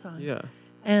blues song. Yeah.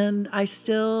 And I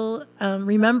still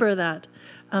remember that.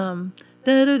 You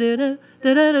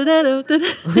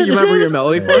remember your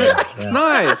melody for it? Yeah.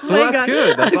 Nice. Oh Well, my that's God.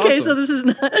 good. That's okay, awesome. so this is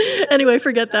not. Anyway,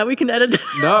 forget that. We can edit.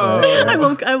 No. I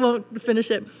won't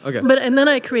finish it. Okay. And then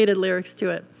I created lyrics to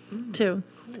it too.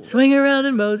 swing around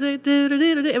in Mosaic.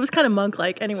 It was kind of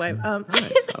monk-like anyway. Nice.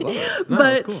 I love it. No,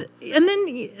 that's But, cool. and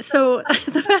then, so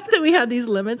the fact that we had these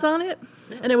limits on it,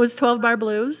 and it was 12-bar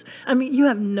blues, I mean, you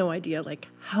have no idea, like,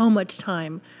 how much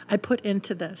time I put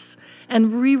into this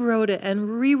and rewrote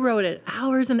it,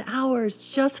 hours and hours,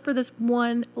 just for this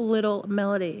one little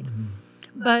melody.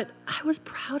 But I was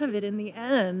proud of it in the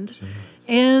end.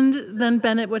 And then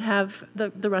Bennett would have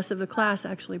the rest of the class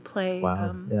actually play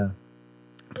Wow.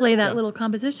 play that little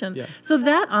composition. Yeah. So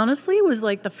that honestly was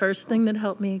like the first thing that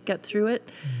helped me get through it.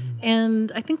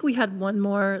 And I think we had one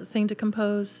more thing to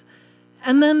compose.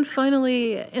 And then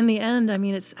finally, in the end, I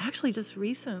mean, it's actually just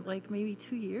recent, like maybe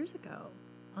 2 years ago,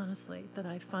 honestly, that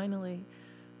I finally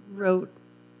wrote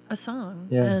a song.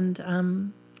 Yeah.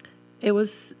 And it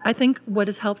was, I think what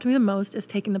has helped me the most is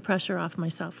taking the pressure off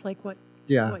myself, like what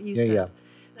you said.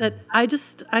 That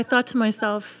I thought to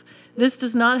myself, this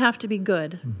does not have to be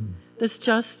good. This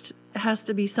just has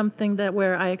to be something that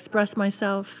where I express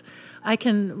myself. I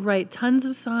can write tons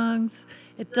of songs.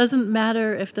 It doesn't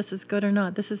matter if this is good or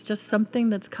not. This is just something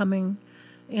that's coming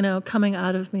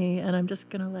out of me, and I'm just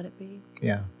going to let it be.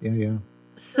 Yeah.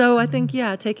 So I think,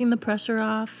 taking the pressure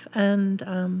off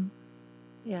and,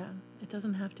 it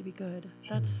doesn't have to be good.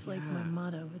 That's like my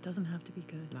motto. It doesn't have to be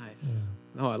good. Nice.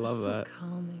 No, I love It's so that.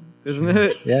 calming. Isn't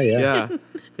it? Yeah. Yeah.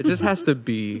 It just has to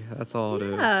be. That's all it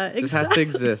is. Yeah, It just has to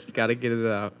exist. Got to get it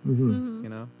out. You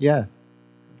know? Yeah.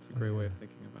 It's a great way of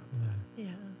thinking about it. Yeah.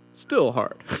 Still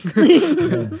hard.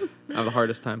 I have the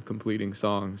hardest time completing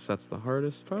songs. That's the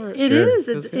hardest part. It Sure. is.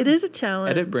 Because, It is a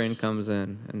challenge. Edit Brain comes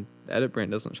in, and Edit Brain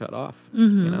doesn't shut off. You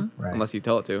know, Right. unless you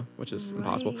tell it to, which is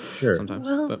impossible Sure. sometimes.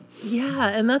 Well, but yeah,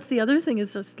 and that's the other thing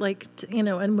is just like,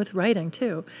 and with writing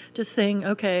too, just saying,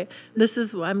 okay, this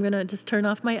is, I'm going to just turn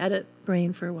off my edit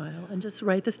brain for a while and just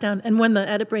write this down. And when the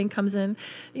edit brain comes in,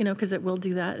 because it will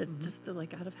do that, it just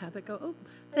like out of habit go, oh,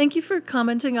 thank you for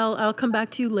commenting. I'll come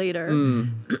back to you later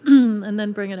and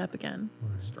then bring it up again.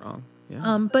 strong.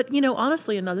 Yeah. But,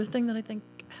 honestly, another thing that I think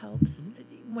helps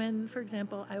when, for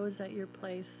example, I was at your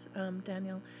place,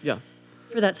 Daniel, Yeah.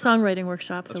 for that songwriting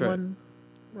workshop, That's the right. one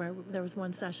where there was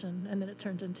one session and then it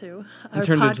turned into It our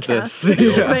turned into podcast. this.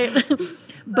 Yeah. Right.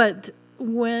 But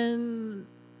when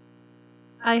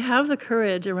I have the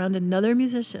courage around another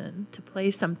musician to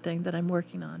play something that I'm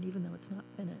working on, even though it's not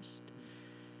finished,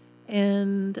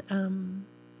 and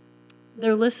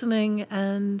they're listening,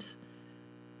 and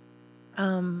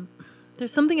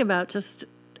there's something about just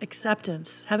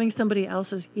acceptance, having somebody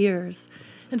else's ears.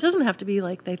 It doesn't have to be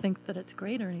like they think that it's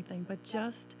great or anything, but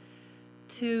just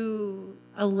to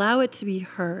allow it to be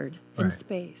heard in Right.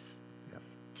 space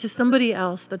to somebody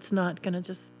else that's not going to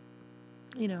just,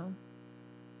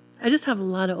 I just have a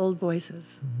lot of old voices,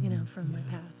 from my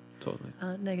past, Totally.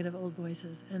 negative old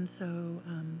voices. And so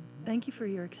thank you for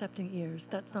your accepting ears,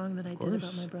 that song that I did about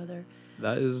course. my brother.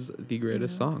 That is the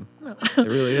greatest song. Oh. It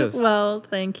really is. Well,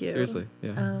 thank you. Seriously.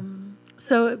 Yeah.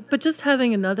 But just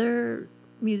having another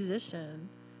musician,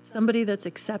 somebody that's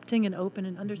accepting and open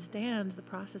and understands the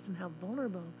process and how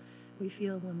vulnerable we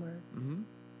feel when we're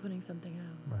putting something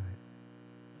out. Right.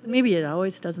 Maybe it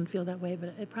always doesn't feel that way,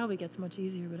 but it probably gets much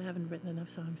easier, but I haven't written enough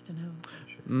songs to know.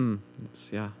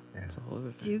 It's a whole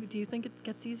other thing. Do you think it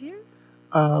gets easier?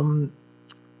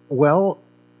 Well,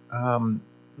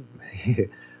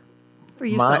 For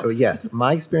yourself?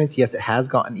 my experience, yes, it has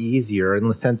gotten easier in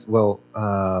the sense,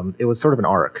 it was sort of an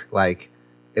arc. Like,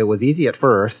 it was easy at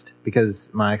first because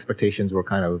my expectations were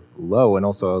kind of low, and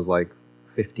also I was like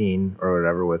 15 or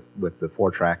whatever with the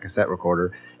 4-track cassette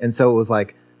recorder, and so it was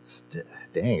like,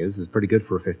 dang, this is pretty good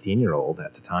for a 15-year-old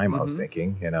at the time. I was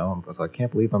thinking, I was like, I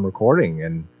can't believe I'm recording,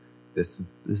 and this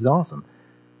is awesome.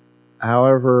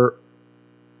 However,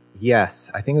 yes,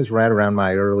 I think it was right around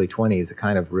my early 20s. It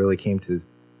kind of really came to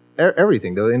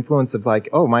everything. The influence of like,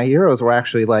 oh, my heroes were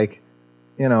actually like,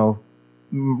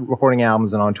 recording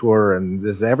albums and on tour, and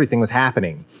everything was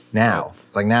happening now. Right.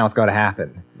 It's like, now it's got to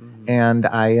happen. And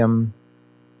I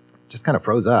just kind of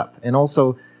froze up. And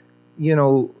also,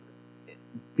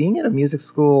 being at a music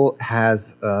school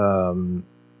has, a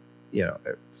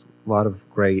lot of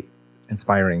great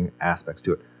inspiring aspects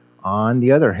to it. On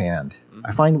the other hand,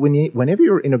 I find whenever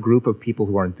you're in a group of people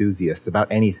who are enthusiasts about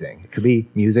anything, it could be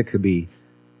music, could be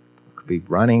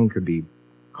running, could be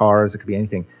cars, it could be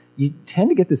anything. You tend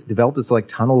to get develop this like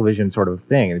tunnel vision sort of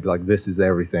thing, and it'd be like, this is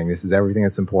everything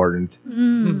that's important.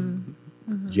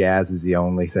 Jazz is the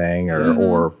only thing,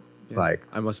 or like,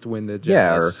 I must win the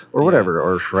jazz. or whatever,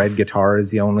 or shred guitar is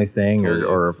the only thing, Totally.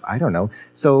 or I don't know.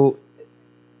 So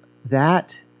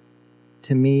that,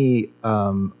 to me,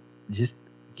 just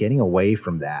getting away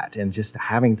from that and just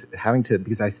having to,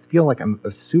 because I feel like I'm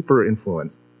super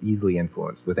influenced easily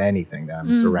influenced with anything that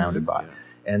I'm surrounded by.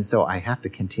 And so I have to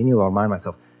continue to remind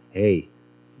myself, hey,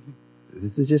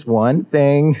 this is just one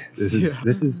thing. This is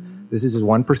just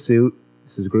one pursuit.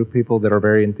 This is a group of people that are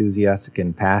very enthusiastic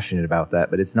and passionate about that,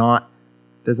 but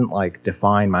doesn't like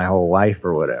define my whole life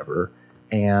or whatever.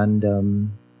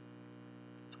 And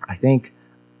I think,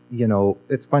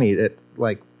 it's funny that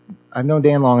like I've known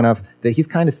Dan long enough that he's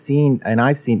kind of seen, and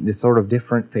I've seen this sort of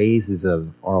different phases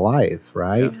of our life,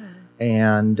 right? Yeah.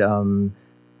 And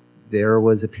there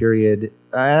was a period,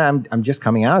 I'm just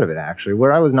coming out of it actually,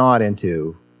 where I was not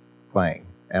into playing,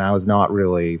 and I was not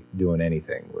really doing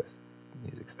anything with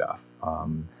music stuff.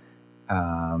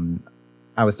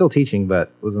 I was still teaching,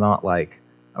 but was not like,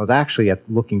 I was actually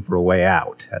looking for a way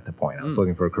out at the point. I was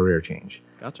looking for a career change.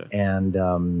 Gotcha.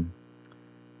 And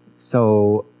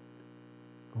so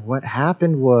what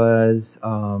happened was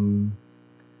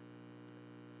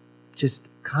just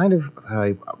kind of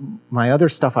my other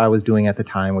stuff I was doing at the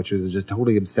time, which was just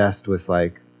totally obsessed with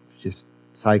like just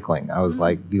cycling. I was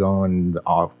like going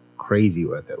all crazy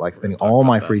with it, like spending all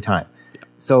my free time. Yeah.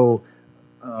 So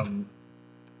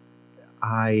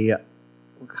I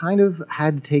kind of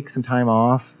had to take some time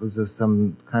off. It was just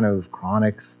some kind of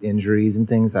chronic injuries and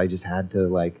things I just had to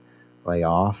like lay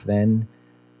off then.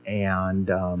 And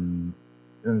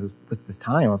with this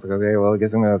time, I was like, okay, well, I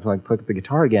guess I'm going to like pick up the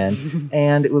guitar again.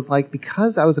 And it was like,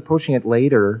 because I was approaching it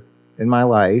later in my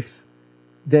life,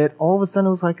 that all of a sudden it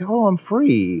was like, oh, I'm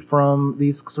free from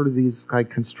these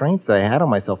like constraints that I had on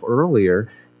myself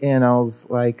earlier. And I was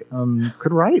like,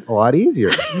 could write a lot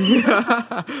easier.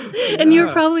 And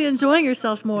you're probably enjoying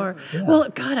yourself more. Yeah. Well,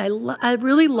 God, I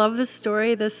really love this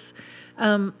story. This,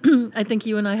 I think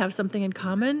you and I have something in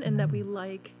common in that we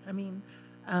like, I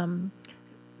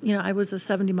was a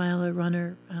 70-mile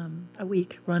runner, a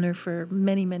week runner for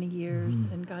many, many years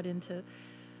and got into,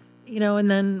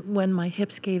 and then when my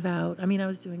hips gave out, I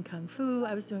was doing Kung Fu,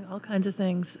 I was doing all kinds of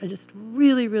things. I just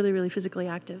really, really, really physically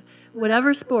active.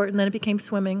 Whatever sport, and then it became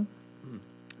swimming.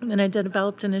 And then I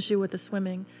developed an issue with the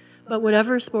swimming. But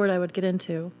whatever sport I would get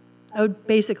into, I would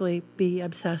basically be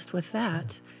obsessed with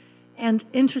that. And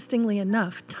interestingly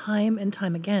enough, time and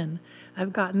time again,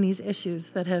 I've gotten these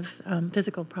issues that have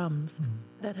physical problems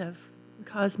that have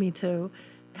caused me to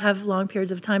have long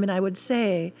periods of time. And I would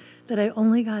say that I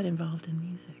only got involved in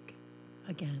music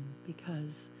again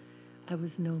because I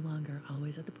was no longer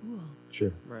always at the pool.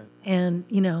 Sure. Right. And,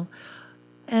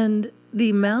 and the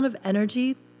amount of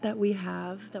energy that we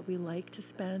have that we like to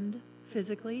spend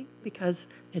physically because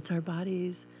it's our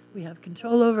bodies, we have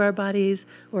control over our bodies,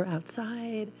 we're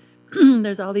outside,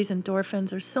 there's all these endorphins,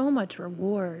 there's so much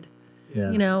reward.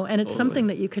 Yeah. And it's something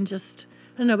that you can just,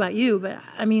 I don't know about you, but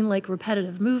like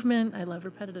repetitive movement. I love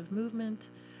repetitive movement.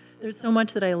 There's so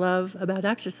much that I love about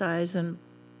exercise.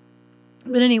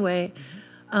 But anyway,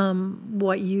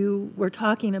 what you were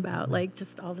talking about, like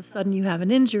just all of a sudden you have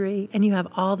an injury and you have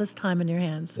all this time in your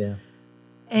hands. Yeah.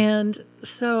 And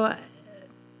so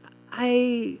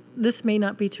this may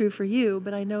not be true for you,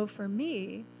 but I know for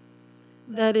me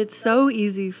that it's so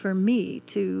easy for me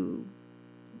to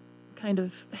kind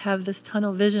of have this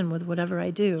tunnel vision with whatever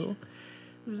I do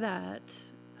that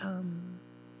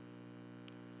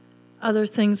other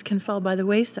things can fall by the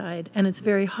wayside. And it's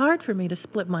very hard for me to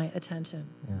split my attention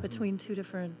between two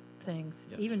different things,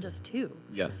 even just two.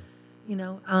 Yeah.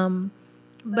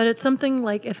 But it's something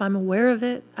like if I'm aware of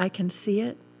it, I can see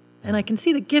it. And I can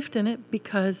see the gift in it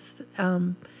because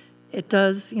it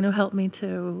does, help me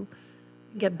to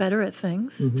get better at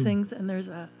things.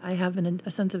 And I have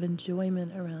a sense of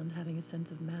enjoyment around having a sense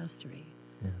of mastery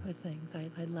with things. I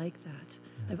like that.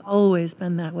 I've always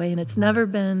been that way, and it's never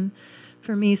been,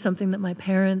 for me, something that my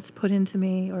parents put into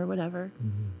me or whatever.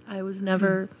 I was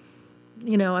never,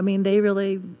 they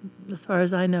really, as far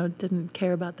as I know, didn't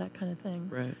care about that kind of thing.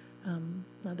 Right.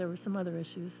 Now there were some other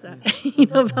issues that,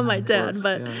 about my dad,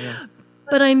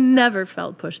 but I never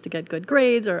felt pushed to get good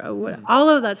grades or all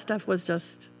of that stuff was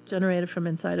just generated from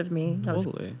inside of me. I was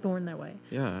born that way.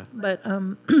 Yeah. But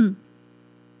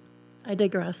I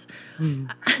digress.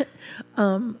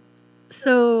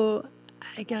 So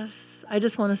I guess I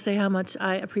just want to say how much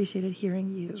I appreciated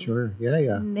hearing you. Sure.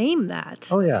 Yeah. Name that.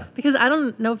 Oh yeah. Because I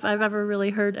don't know if I've ever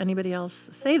really heard anybody else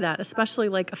say that, especially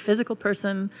like a physical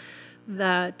person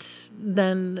that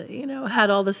then had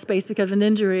all this space because of an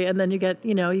injury, and then you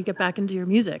get back into your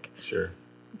music. Sure.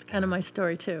 It's kind of my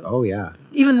story too. Oh yeah.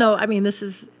 Even though this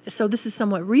is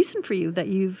somewhat recent for you that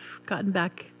you've gotten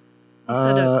back.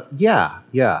 Yeah.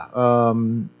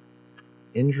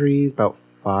 Injuries about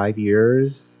 5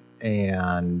 years,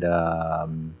 and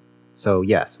so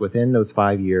yes, within those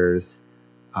 5 years,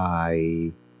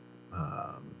 I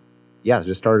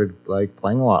just started like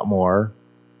playing a lot more,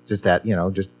 just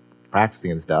just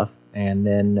practicing and stuff. And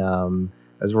then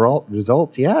as a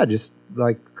result, just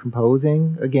like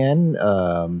composing again,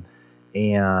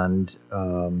 and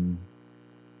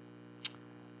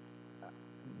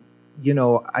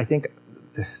I think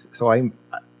so.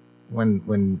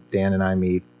 When Dan and I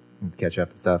meet and catch up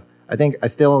and stuff, I think I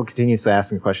still continuously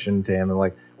asking the question to him and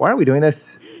like, why are we doing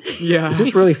this? Yeah. Is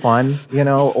this really fun?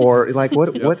 Or like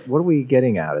what are we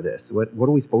getting out of this? What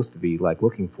are we supposed to be like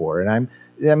looking for? And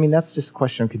that's just a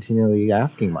question I'm continually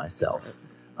asking myself.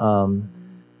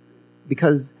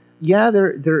 Because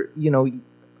there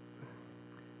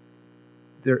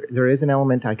is an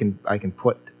element I can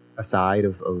put aside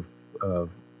of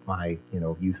my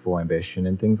youthful ambition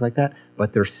and things like that,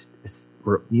 but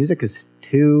music is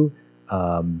too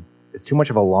it's too much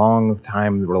of a long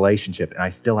time relationship, and I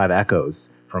still have echoes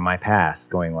from my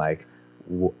past going like,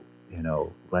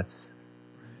 let's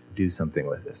do something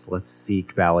with this. Let's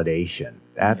seek validation.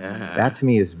 That to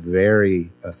me is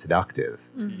very seductive.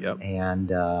 Mm-hmm. Yep. And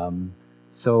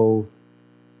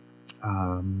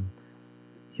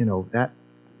that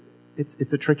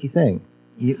it's a tricky thing.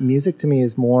 Music to me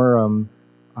is more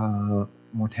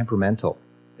temperamental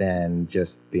than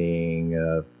just being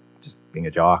a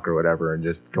jock or whatever and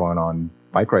just going on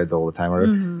bike rides all the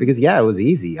time. Because it was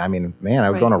easy. I mean, man, I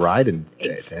would go on a ride and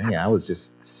I was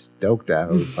just stoked. I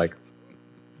was like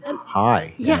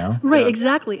high. Right,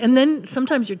 exactly. And then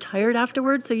sometimes you're tired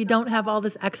afterwards, so you don't have all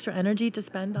this extra energy to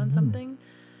spend on something.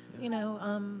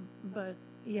 But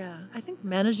yeah, I think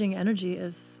managing energy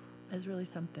is really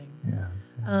something.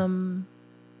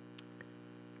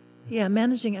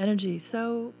 Managing energy.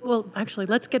 So, actually,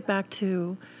 let's get back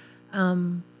to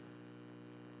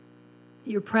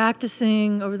you're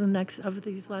practicing over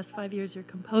these last 5 years. You're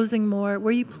composing more.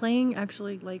 Were you playing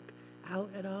actually like out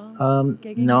at all?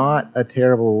 Gigging?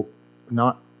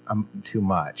 Not too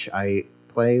much. I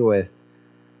play with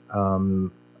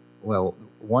the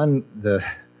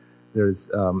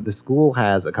school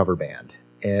has a cover band,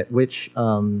 which it's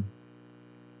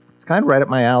kind of right up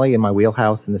my alley, in my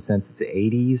wheelhouse, in the sense it's an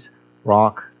 80s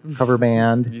rock cover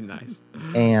band. Nice.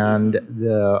 And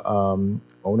the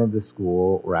owner of the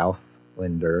school, Ralph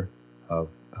Linder of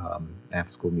Napa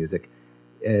School of Music,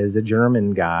 is a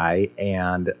German guy,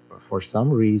 and for some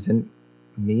reason,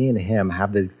 me and him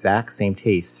have the exact same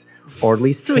tastes, or at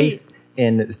least taste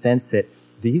in the sense that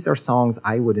these are songs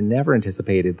I would have never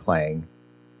anticipated playing,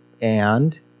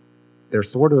 and they're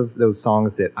sort of those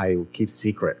songs that I keep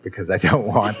secret because I don't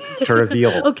want to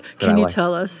reveal. Okay. Can you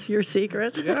tell us your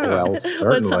secret? Yeah. Well,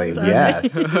 certainly,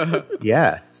 yes.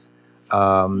 Yes.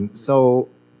 So,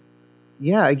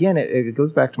 again, it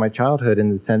goes back to my childhood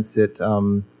in the sense that,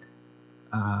 the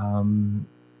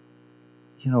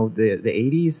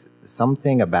 80s,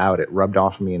 something about it rubbed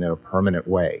off on me in a permanent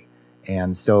way.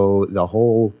 And so the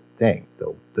whole thing,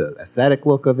 the aesthetic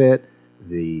look of it,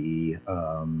 the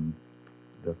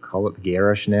color, the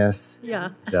garishness,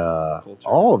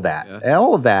 all of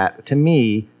that, to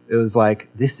me, it was like,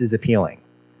 this is appealing.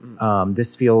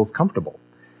 This feels comfortable.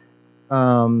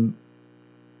 I've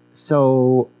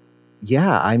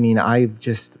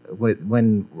just,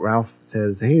 when Ralph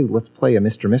says, hey, let's play a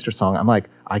Mr. Mr. song, I'm like,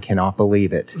 I cannot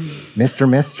believe it. Mr.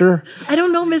 Mr.? I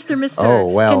don't know Mr. Mr. Oh,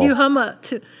 well. Can you hum I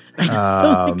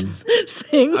don't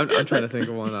sing. I'm trying to think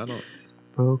of one. I don't.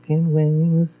 Broken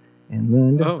wings and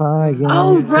learn to fly again.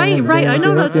 Oh, right. I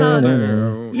know that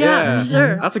song. Yeah,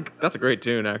 sure. That's a great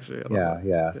tune, actually.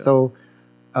 Yeah. So,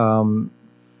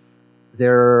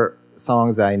 there are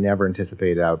songs I never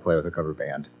anticipated I would play with a cover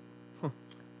band.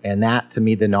 And that, to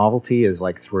me, the novelty is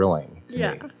like thrilling to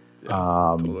me.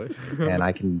 Totally. And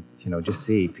I can, just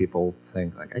see people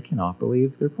think like, I cannot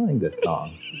believe they're playing this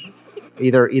song.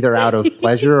 Either out of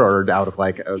pleasure or out of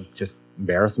like just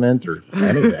embarrassment or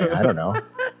anything. I don't know.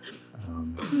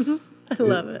 I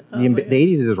love it. The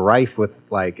 80s is rife with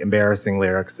like embarrassing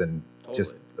lyrics and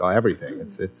just everything.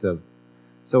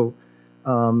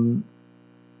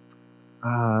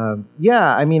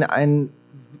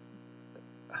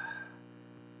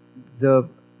 The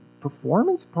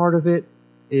performance part of it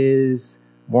is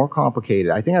more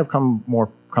complicated. I think I've come more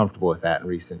comfortable with that in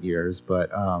recent years, but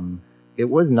it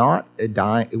was not it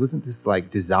wasn't this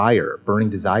like burning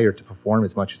desire to perform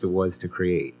as much as it was to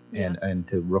create and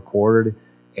to record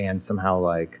and somehow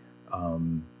like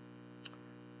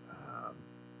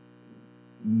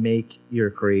make your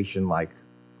creation like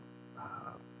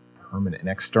permanent and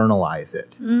externalize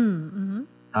it. Mm-hmm.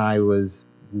 I was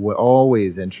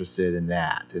always interested in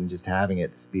that and just having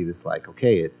it be this like,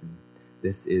 okay,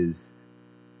 this is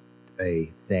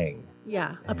a thing.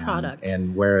 Yeah, a product.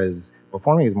 And whereas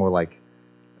performing is more like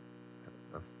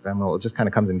ephemeral. It just kind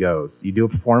of comes and goes. You do a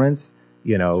performance,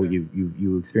 you know, Sure.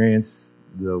 you experience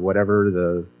whatever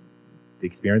the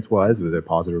experience was, whether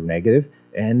positive or negative,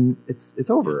 and it's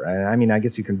over. And I mean, I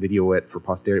guess you can video it for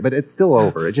posterity, but it's still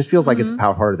over. It just feels like it's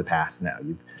part of the past now.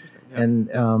 Interesting. Yeah.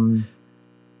 And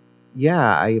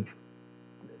yeah,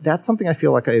 that's something I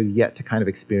feel like I've yet to kind of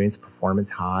experience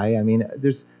performance high. I mean,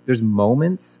 there's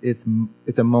moments. It's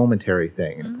a momentary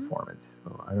thing in a performance.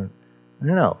 So I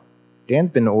don't know. Dan's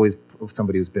been always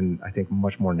somebody who's been, I think,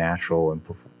 much more natural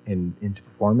and into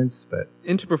performance, but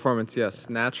Into performance, yes.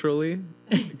 Naturally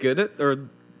good at, or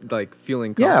like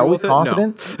feeling yeah, comfortable always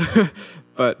with it? confident. No.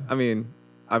 But I mean,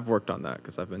 I've worked on that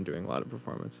because I've been doing a lot of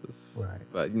performances. Right.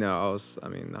 But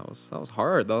that was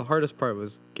hard. The hardest part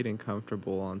was getting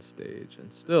comfortable on stage,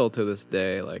 and still to this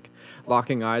day, like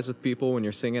locking eyes with people when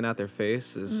you're singing at their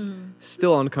face is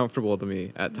still uncomfortable to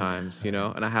me at times, you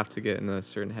know, and I have to get in a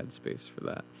certain headspace for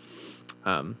that.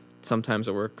 Sometimes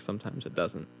it works, sometimes it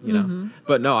doesn't, you know.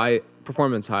 But no,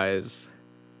 performance high is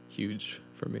huge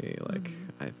for me. Like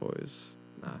I've always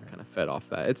kind of fed off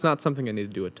that. It's not something I need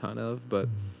to do a ton of, but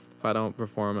if I don't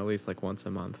perform at least like once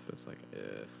a month, it's like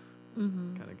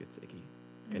kind of gets icky.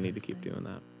 I need to keep doing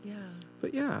that. Yeah.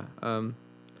 But yeah, I'm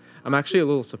actually a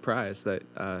little surprised that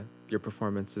your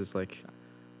performance is like,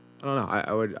 I don't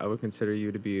know. I would consider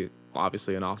you to be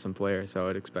obviously an awesome player, so I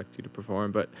would expect you to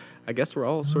perform. But I guess we're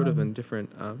all sort of in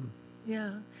different.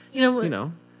 Yeah. You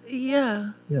know.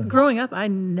 Yeah. Yeah. Growing up, I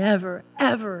never,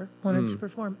 ever wanted to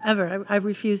perform, ever. I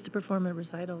refused to perform at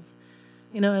recitals.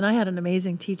 You know, and I had an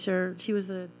amazing teacher. She was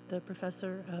the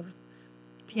professor of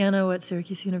piano at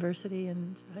Syracuse University,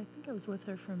 and I think I was with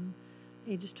her from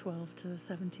ages 12 to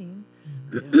 17.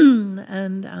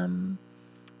 And,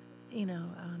 you know,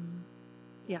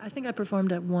 yeah, I think I performed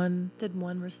did one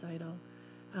recital.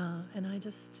 And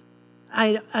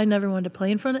I never wanted to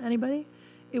play in front of anybody.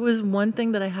 It was one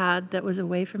thing that I had that was a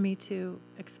way for me to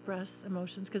express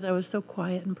emotions because I was so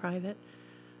quiet and private.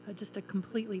 Just a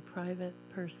completely private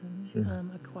person,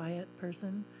 a quiet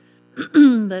person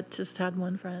that just had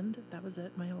one friend. That was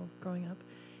it, my whole growing up.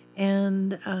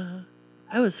 And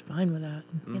I was fine with that.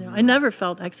 You know, I never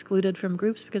felt excluded from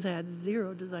groups because I had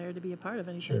zero desire to be a part of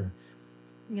anything. Sure.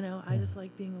 You know, I just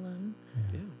like being alone.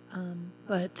 Yeah.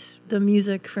 But the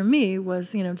music for me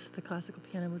was, you know, just the classical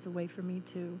piano was a way for me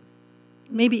to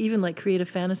maybe even like create a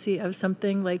fantasy of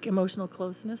something like emotional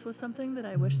closeness was something that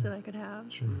I wish that I could have.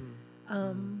 Sure.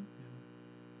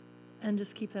 And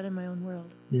just keep that in my own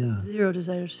world. Yeah. Zero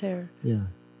desire to share. Yeah.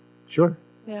 Sure.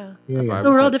 Yeah. Yeah. Yeah. So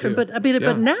we're all that different, too.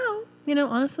 but now, you know,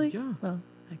 honestly, Yeah. well,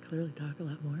 I clearly talk a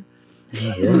lot more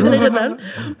Yeah. than I did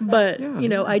then. But, Yeah. you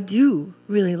know, I do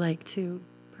really like to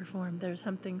perform. There's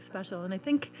something special. And I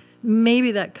think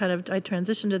maybe that kind of, I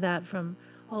transitioned to that from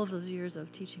all of those years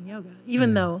of teaching yoga.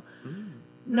 Even though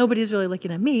nobody's really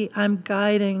looking at me, I'm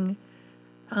guiding,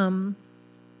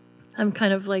 I'm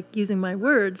kind of like using my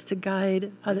words to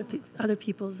guide other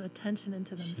people's attention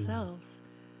into themselves.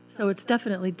 So it's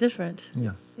definitely different,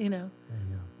 Yes. you know.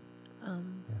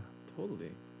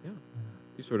 Totally. Yeah.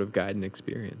 You sort of guide an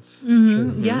experience.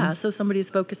 Yeah, so somebody's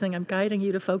focusing, I'm guiding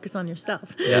you to focus on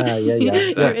yourself. Yeah.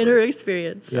 Your inner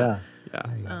experience. Yeah.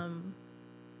 Yeah.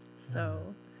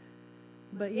 So,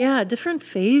 but yeah, different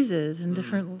phases and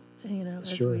different, you know, as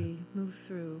Sure. we move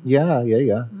through. Yeah.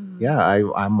 Yeah.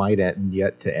 I might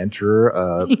yet to enter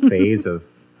a phase of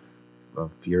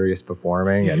furious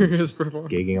performing and Furious just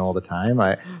performance. gigging all the time.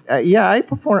 I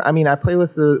perform. I mean, I play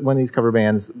with one of these cover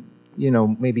bands, you know,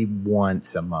 maybe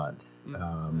once a month.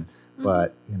 Nice.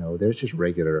 But you know, there's just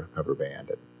regular cover band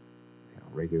at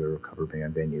regular cover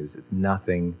band venues. It's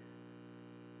nothing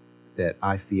that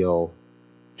I feel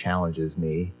challenges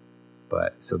me.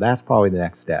 But so that's probably the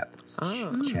next step, is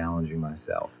challenging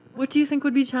myself. What do you think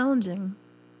would be challenging?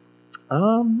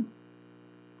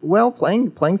 Well,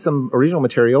 playing some original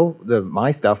material,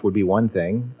 my stuff would be one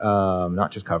thing,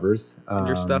 not just covers. And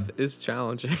your stuff is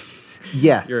challenging.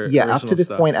 Yes, your yeah. Up to original this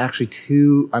stuff. point, actually,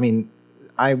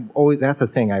 that's a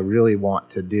thing I really want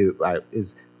to do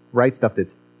is write stuff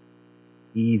that's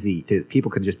easy to people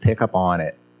could just pick up on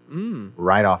it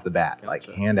right off the bat, like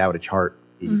Gotcha. hand out a chart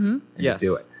easy and Yes. just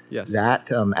do it. Yes. That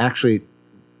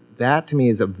that to me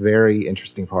is a very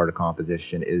interesting part of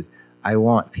composition. Is I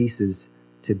want pieces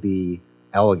to be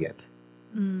elegant,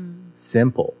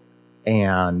 simple,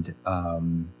 and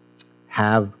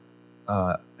have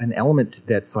an element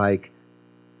that's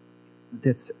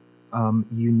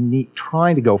unique.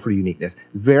 Trying to go for uniqueness,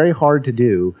 very hard to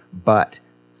do, but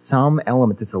some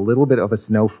element that's a little bit of a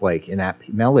snowflake in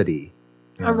that melody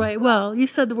you All know. right. Well, you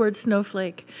said the word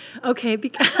snowflake. Okay,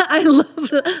 I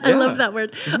love that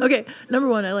word. Okay, number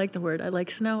one, I like the word. I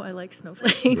like snow. I like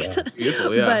snowflakes. Yeah.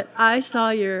 Beautiful, yeah. But I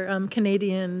saw your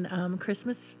Canadian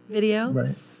Christmas video.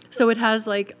 Right. So it has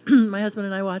like my husband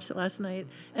and I watched it last night,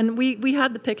 and we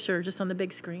had the picture just on the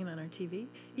big screen on our TV.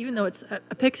 Even though it's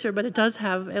a picture, but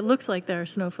it looks like there are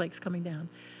snowflakes coming down.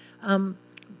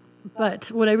 But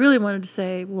what I really wanted to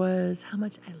say was how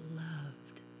much I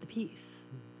loved the piece.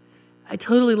 I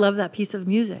totally love that piece of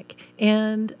music.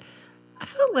 And I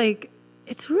felt like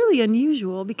it's really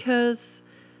unusual because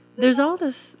there's all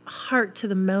this heart to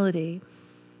the melody.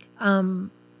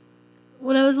 When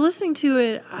I was listening to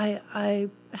it, I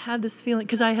had this feeling,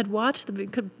 because I had watched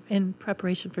in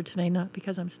preparation for today, not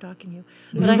because I'm stalking you,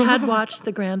 but I had watched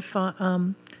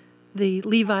the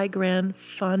Levi Grand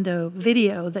Fondo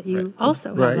video that you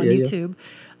also have on YouTube.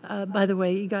 By the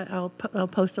way, I'll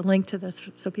post a link to this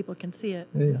so people can see it.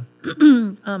 Yeah.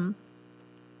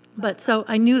 But so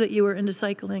I knew that you were into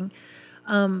cycling.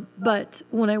 But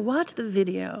when I watched the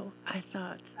video,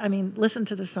 listen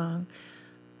to the song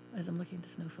as I'm looking at the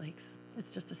snowflakes. It's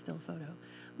just a still photo.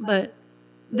 But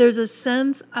there's a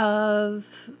sense of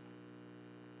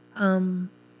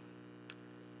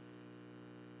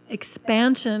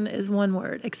expansion is one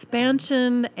word.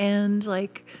 Expansion, and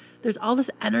like there's all this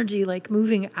energy like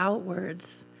moving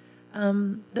outwards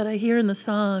that I hear in the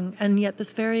song, and yet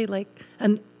this very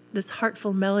and this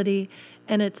heartful melody,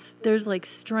 and there's like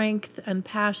strength and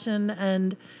passion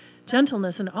and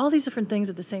gentleness and all these different things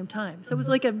at the same time. So it was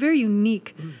like a very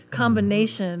unique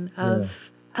combination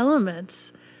of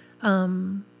elements,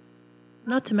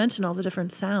 not to mention all the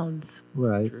different sounds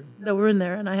Right. that were in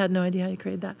there, and I had no idea how you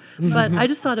created that. But I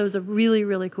just thought it was a really,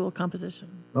 really cool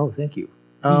composition. Oh, thank you.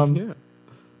 Yeah.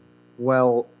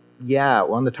 Well, yeah,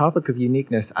 on the topic of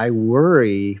uniqueness, I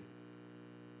worry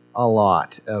a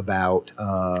lot about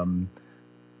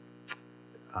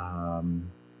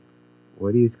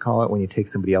what do you call it when you take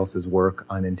somebody else's work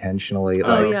unintentionally? Oh,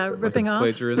 like, yeah, ripping off.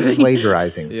 Plagiarism.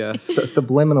 Plagiarizing. Yes.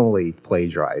 Subliminally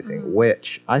plagiarizing,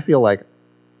 which I feel like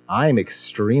I'm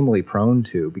extremely prone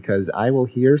to, because I will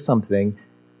hear something,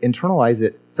 internalize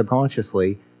it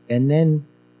subconsciously, and then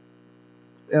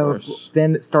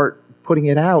start putting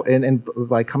it out and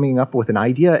like coming up with an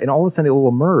idea, and all of a sudden it will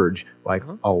emerge like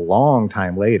a long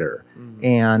time later.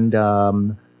 And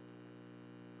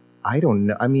I don't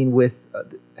know. I mean,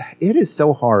 it is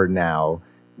so hard now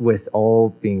with all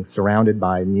being surrounded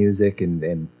by music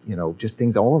and just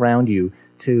things all around you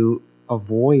to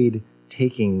avoid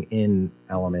taking in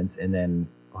elements and then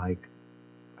like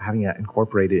having that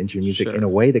incorporated into your music in a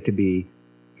way that could be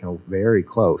very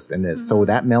close. And so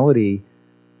that melody,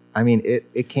 I mean,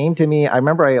 it came to me. I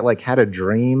remember I like had a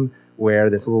dream where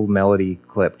this little melody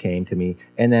clip came to me,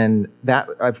 and then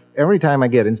every time I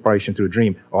get inspiration through a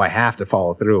dream, I have to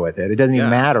follow through with it. It doesn't even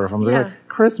matter if I'm just like,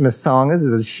 Christmas song, this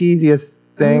is the cheesiest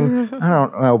thing. I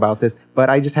don't know about this,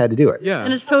 but I just had to do it. Yeah.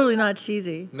 And it's totally not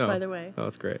cheesy, by the way. Oh,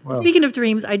 that's great. Well, Speaking of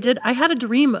dreams, I had a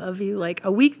dream of you like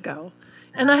a week ago,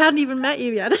 and I hadn't even met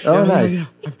you yet. Oh, nice.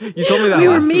 You told me that We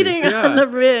were last week. meeting Yeah. on the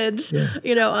bridge,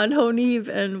 on Honive,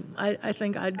 and I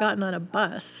think I'd gotten on a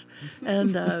bus,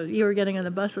 and you were getting on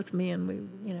the bus with me, and we,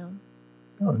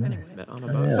 Oh, nice. Met on a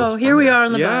bus. Yeah. So That's here we funny. are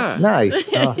on the Yeah. bus. Nice.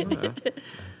 Awesome.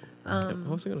 What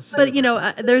was I going to say?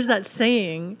 But there's that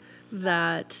saying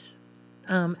that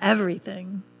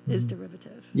everything is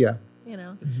derivative. Yeah.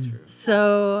 It's true.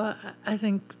 So I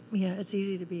think it's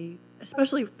easy to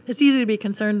be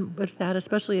concerned with that,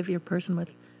 especially if you're a person with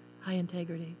high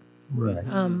integrity. Right.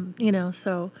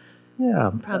 So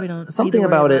Yeah. probably don't need Something to worry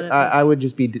about it, but- I would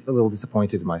just be a little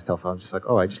disappointed in myself. I was just like,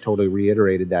 I just totally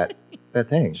reiterated that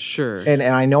thing. Sure. And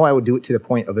I know I would do it to the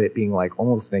point of it being like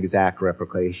almost an exact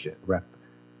replication.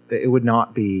 It would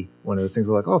not be one of those things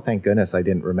where like, thank goodness I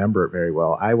didn't remember it very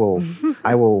well. I will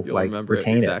You'll like remember it,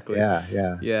 retain exactly. it.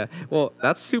 Yeah. Yeah. Well,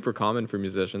 that's super common for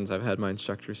musicians. I've had my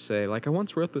instructors say, like, I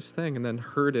once wrote this thing and then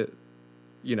heard it,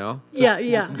 just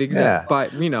the exact,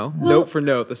 note for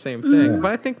note, the same thing.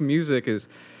 But I think music is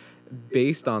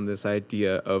based on this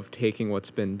idea of taking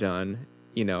what's been done,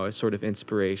 as sort of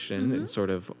inspiration and sort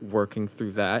of working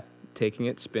through that, taking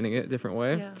it, spinning it a different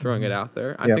way, throwing it out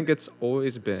there. I think it's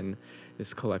always been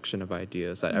this collection of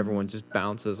ideas that everyone just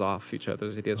bounces off each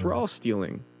other's ideas. We're all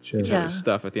stealing each other's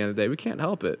stuff at the end of the day. We can't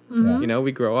help it.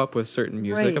 We grow up with certain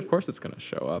music. Right. Of course it's going to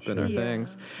show up in our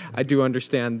things. I do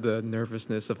understand the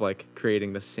nervousness of like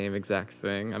creating the same exact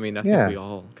thing. I mean, I think we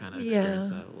all kind of experience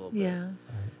that a little bit. Yeah.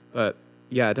 But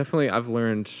yeah, definitely I've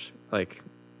learned like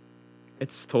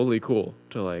it's totally cool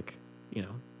to like,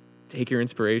 take your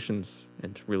inspirations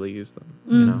and to really use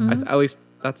them. At least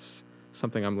that's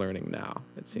something I'm learning now.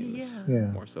 It seems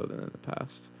Yeah. more so than in the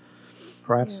past.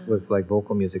 Perhaps Yeah. with like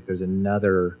vocal music, there's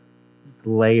another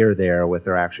layer there with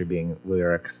there actually being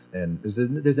lyrics, and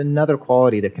there's another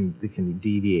quality that can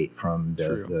deviate from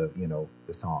the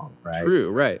the song, right? True,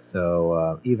 right?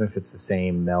 So even if it's the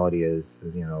same melody as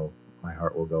My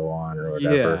Heart Will Go On or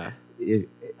whatever,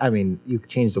 I mean, you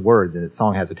change the words and the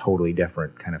song has a totally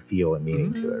different kind of feel and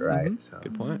meaning to it, right? So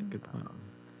good point. Good point.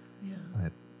 Yeah.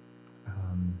 But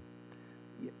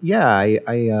yeah,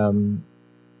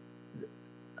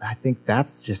 I think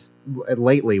that's just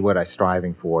lately what I'm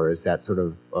striving for is that sort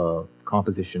of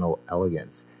compositional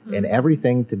elegance and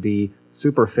everything to be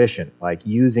super efficient, like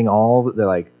using all the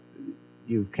like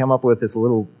you've come up with this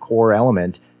little core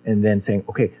element and then saying,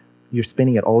 okay, you're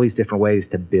spinning it all these different ways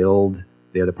to build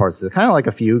the other parts. Kind of like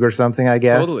a fugue or something, I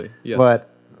guess. Totally, yes. But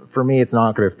for me, it's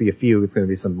not going to be a fugue. It's going to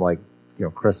be some like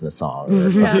Christmas song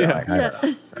or something like I don't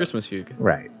know. So, Christmas fugue.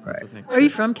 right. That's the thing. Are you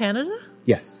from Canada?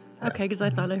 Yes. Okay, because I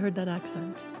thought I heard that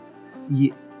accent.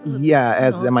 Yeah,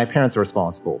 as my parents are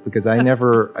responsible because I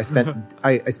spent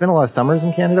a lot of summers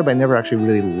in Canada, but I never actually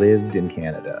really lived in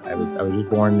Canada. I was just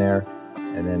born there,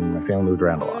 and then my family moved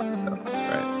around a lot. So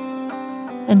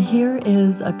Right. And here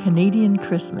is A Canadian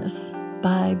Christmas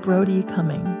by Brody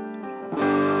Cumming.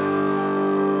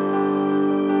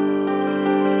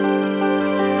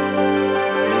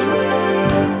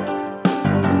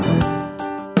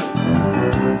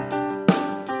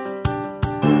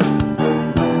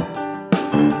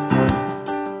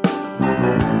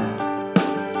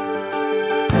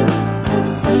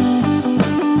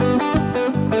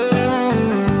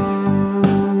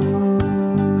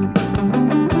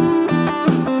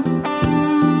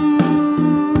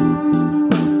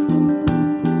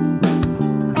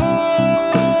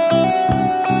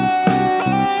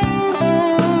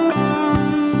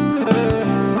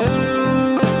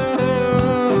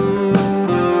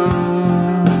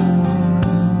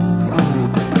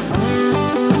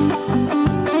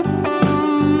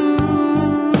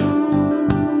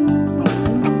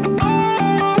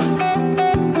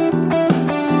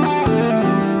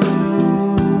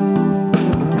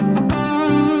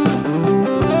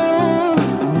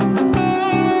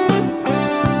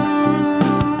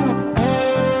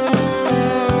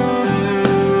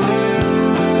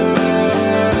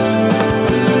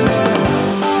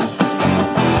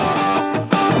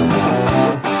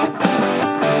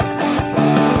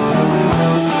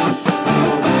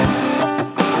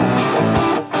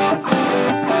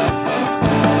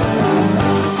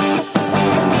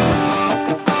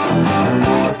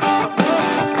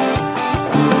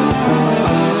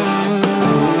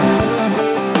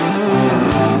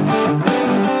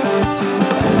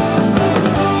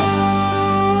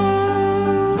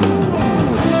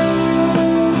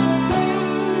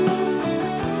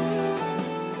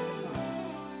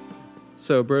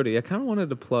 So, Brody, I kind of wanted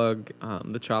to plug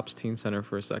the Chops Teen Center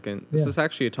for a second. This is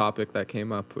actually a topic that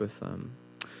came up with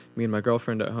me and my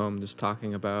girlfriend at home just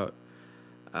talking about...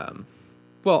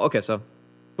 so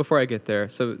before I get there,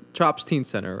 so Chops Teen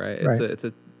Center, right? It's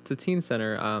a teen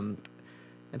center,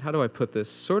 and how do I put this?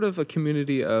 Sort of a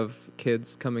community of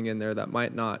kids coming in there that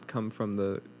might not come from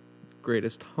the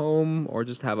greatest home or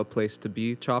just have a place to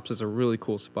be. Chops is a really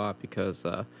cool spot because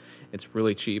it's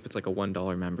really cheap. It's like a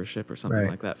 $1 membership or something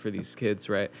like that for these kids,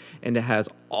 right? And it has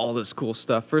all this cool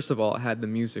stuff. First of all, it had the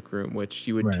music room, which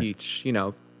you would teach,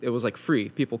 it was like free.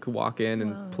 People could walk in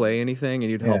and play anything,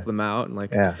 and you'd help them out and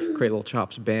create little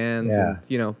Chops bands and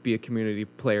be a community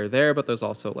player there. But there's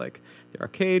also like the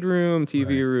arcade room,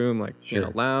 TV room,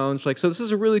 lounge. So this is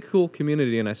a really cool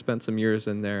community, and I spent some years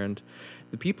in there, and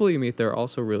the people you meet there are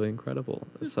also really incredible.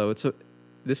 So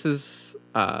this is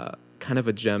kind of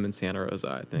a gem in Santa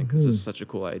Rosa, I think. This is such a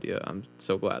cool idea. I'm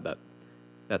so glad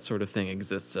that sort of thing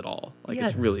exists at all.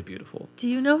 It's really beautiful. Do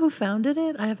you know who founded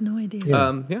it? I have no idea.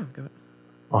 Go ahead.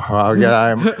 Oh,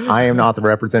 yeah, I am not the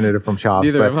representative from Chops,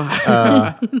 Neither but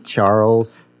am I.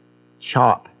 Charles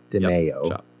Chop DeMayo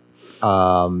Yep,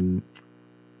 Chop.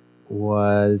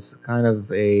 Was kind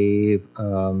of a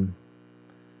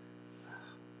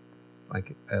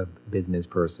business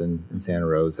person in Santa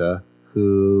Rosa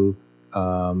who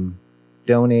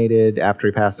donated after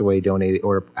he passed away.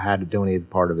 Had donated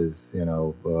part of his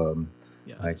will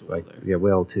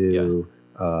to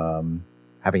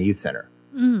having a youth center.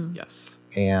 Yes.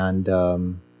 And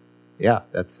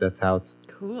that's how it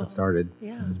started.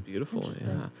 Yeah, it's beautiful. Interesting.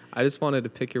 Yeah, I just wanted to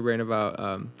pick your brain about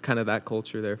kind of that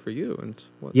culture there for you and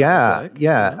what that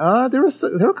was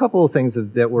like. There were a couple of things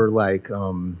that were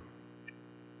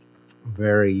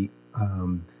very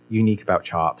unique about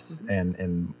Chops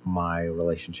and my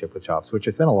relationship with Chops, which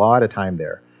I spent a lot of time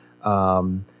there.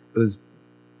 It was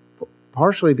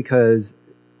partially because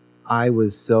I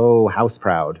was so house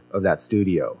proud of that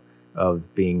studio, of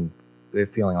feeling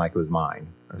like it was mine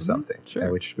or something.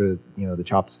 Sure. Which, the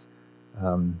Chops,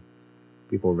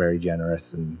 people were very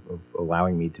generous in of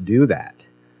allowing me to do that.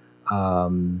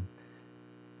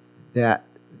 That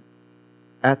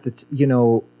at the,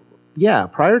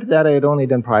 prior to that, I had only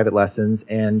done private lessons,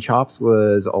 and Chops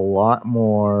was a lot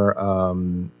more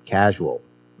casual.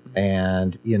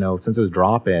 And, since it was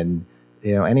drop-in,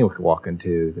 anyone could walk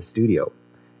into the studio.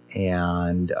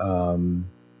 And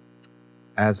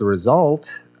as a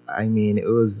result, it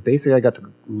was basically I got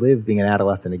to live being an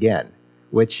adolescent again,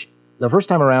 which the first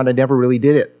time around, I never really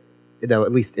did it,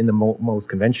 at least in the most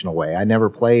conventional way. I never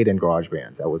played in garage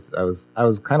bands. I was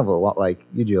kind of a lot like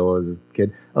you, Jill, as a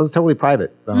kid. I was totally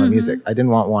private about my music. I didn't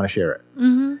want to share it.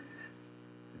 Mm-hmm.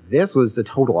 This was the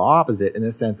total opposite. In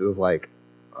this sense, it was like,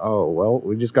 oh, well,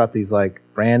 we just got these like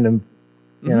random,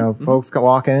 folks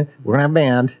walking. We're gonna have a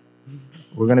band.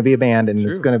 We're going to be a band, and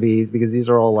it's going to be, because these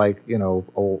are all like,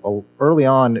 early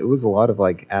on, it was a lot of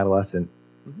like adolescent,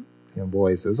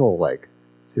 boys. It was all like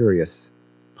serious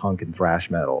punk and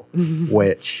thrash metal,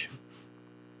 which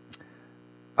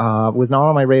was not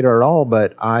on my radar at all,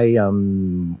 but I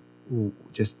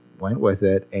just went with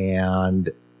it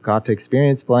and got to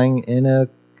experience playing in a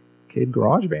kid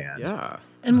garage band. Yeah.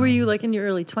 And were you like in your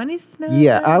early 20s now?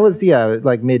 Yeah, I was,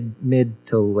 like mid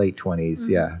to late 20s.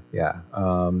 Yeah.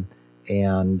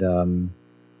 And,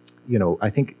 I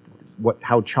think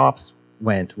how Chops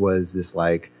went was this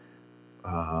like,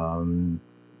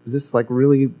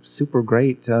 really super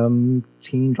great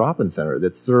teen drop-in center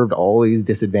that served all these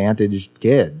disadvantaged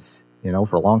kids,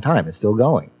 for a long time. It's still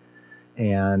going.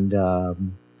 And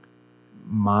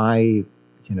my,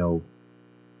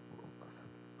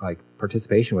 like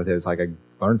participation with it was like I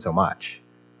learned so much.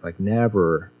 It's like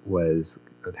never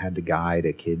had to guide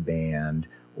a kid band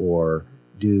or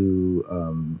do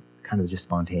kind of just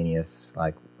spontaneous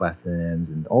like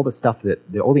lessons, and all the stuff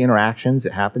all the interactions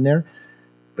that happen there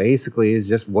basically is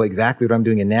just exactly what I'm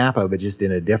doing in Napa, but just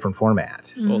in a different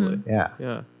format. Totally.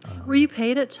 Yeah. Were you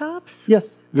paid at Chops?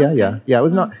 Yes. Yeah. Okay. Yeah. It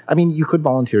was not. You could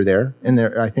volunteer there, and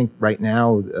I think right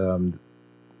now,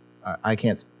 I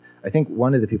can't. I think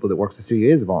one of the people that works the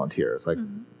studio is a volunteer. It's like,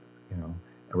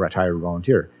 a retired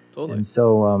volunteer. Totally. And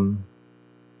so, I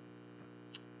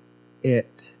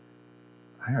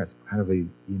don't know, it's kind of a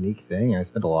unique thing. I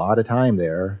spent a lot of time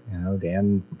there.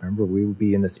 Dan, remember, we would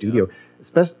be in the studio,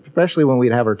 especially when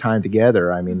we'd have our time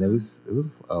together. It was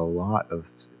a lot of,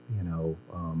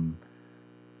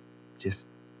 just,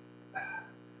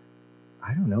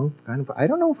 I don't know, I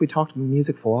don't know if we talked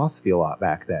music philosophy a lot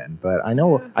back then, but I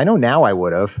know now I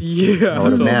would have. Yeah. I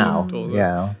would have Totally. now. Totally.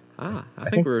 Yeah. I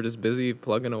think we were just busy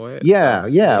plugging away. At Yeah.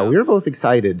 stuff, We were both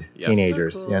excited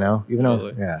teenagers, So cool. even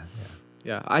Totally. though,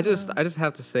 Yeah, I just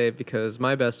have to say, because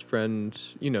my best friend,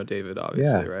 David,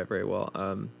 obviously, right, very well.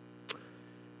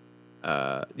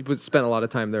 He spent a lot of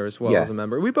time there as well as a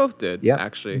member. We both did,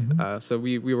 actually. So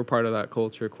we were part of that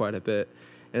culture quite a bit.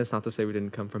 And it's not to say we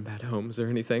didn't come from bad homes or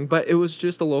anything, but it was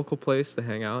just a local place to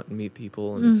hang out and meet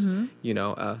people, and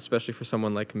especially for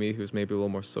someone like me who's maybe a little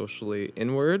more socially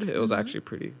inward, it was actually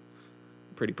pretty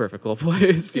perfect little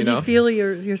place. Did you feel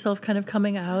yourself kind of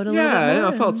coming out a little bit more? Yeah,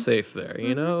 I felt safe there.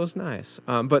 It was nice.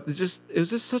 But it was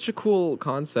just such a cool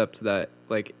concept that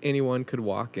like anyone could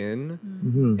walk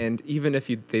in, and even if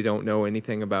they don't know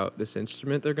anything about this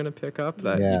instrument they're gonna pick up,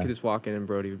 that you could just walk in and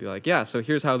Brody would be like, yeah, so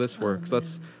here's how this works.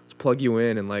 Let's plug you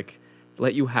in and like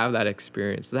let you have that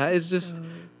experience. That is just.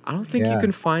 I don't think you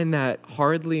can find that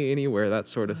hardly anywhere, that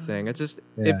sort of thing.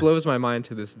 It blows my mind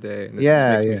to this day, and it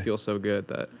just makes me feel so good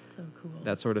that so cool.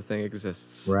 that sort of thing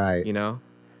exists. Right.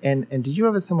 And did you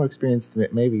have a similar experience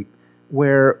maybe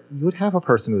where you would have a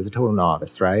person who was a total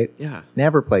novice, right? Yeah.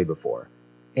 Never played before.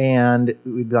 And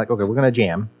we'd be like, okay, we're going to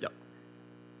jam. Yep.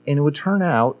 And it would turn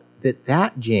out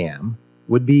that jam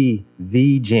would be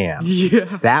the jam.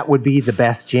 Yeah. That would be the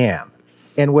best jam.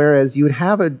 And whereas you would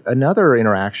have another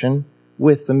interaction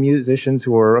with some musicians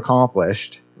who were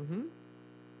accomplished,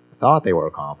 thought they were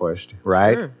accomplished,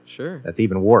 right? Sure. That's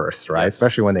even worse, right? Yes,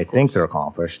 especially when they think they're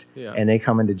accomplished. Yeah. And they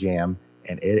come into jam,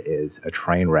 and it is a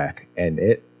train wreck, and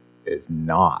it is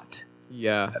not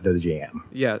the jam.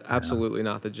 Yeah, absolutely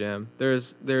not the jam.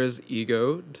 There's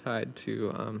ego tied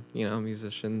to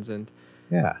musicians, and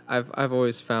I've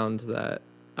always found that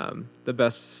the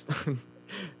best.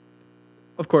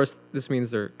 Of course, this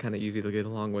means they're kind of easy to get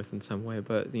along with in some way,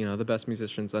 but the best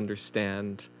musicians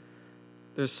understand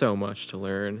there's so much to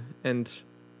learn. And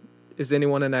is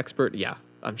anyone an expert? Yeah,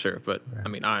 I'm sure, but I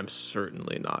mean, I'm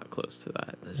certainly not close to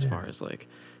that as far as like,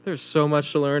 there's so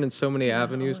much to learn and so many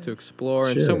avenues to explore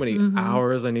and so Sure. many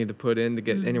hours I need to put in to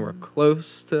get anywhere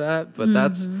close to that. But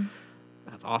that's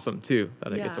awesome too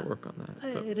that I get to Yeah. work on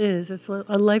that. But It is. It's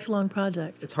a lifelong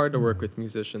project. it's hard to work with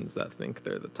musicians that think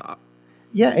they're the top.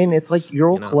 Yeah, and it's like you're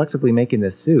all You know? collectively making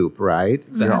this soup, right?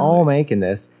 You're all making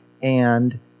this,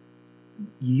 and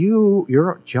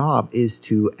your job is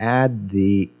to add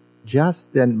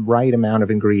just the right amount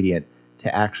of ingredient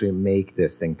to actually make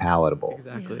this thing palatable.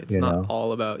 Exactly. Yeah. It's You not know?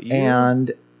 all about you.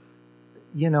 And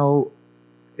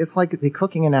it's like the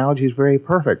cooking analogy is very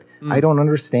perfect. I don't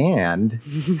understand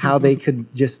how they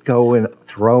could just go and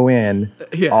throw in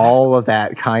all of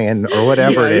that cayenne or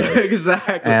whatever it is.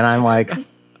 Exactly. And I'm like,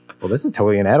 well, this is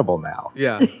totally inedible now.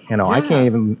 yeah. I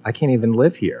can't even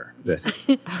live here. This.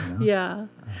 Yeah.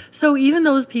 So even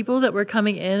those people that were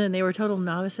coming in and they were total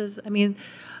novices, I mean,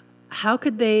 how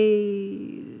could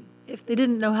they, if they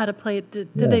didn't know how to play it, did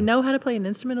they know how to play an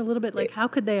instrument a little bit? Like, how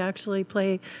could they actually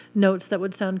play notes that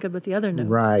would sound good with the other notes?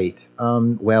 Right.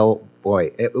 Well,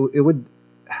 boy, it would.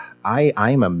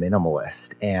 I'm a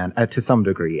minimalist, and to some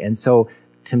degree, and so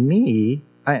to me,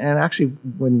 and actually,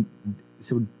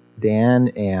 Dan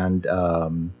and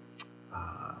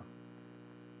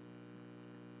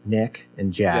Nick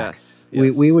and Jack, Yes.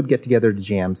 we would get together to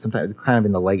jam sometime, kind of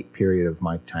in the late period of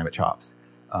my time at Chops,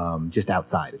 just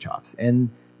outside of Chops. And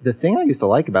the thing I used to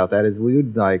like about that is we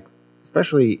would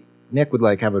especially Nick would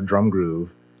have a drum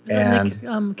groove. And Nick,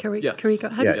 Yes. Carrico.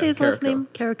 How do you say his last Carrico. name?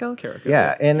 Carrico? Carrico.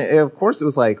 yeah, and of course it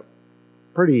was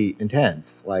pretty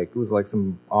intense. It was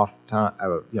some off time,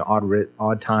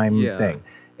 odd time Yeah. thing.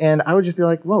 And I would just be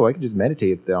like, whoa, I could just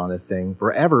meditate on this thing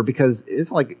forever because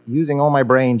it's like using all my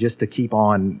brain just to keep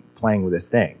on playing with this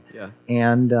thing. Yeah.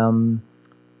 And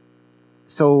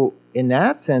so in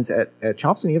that sense, at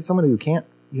Chops, when you have someone who can't,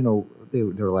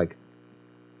 they're like,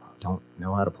 don't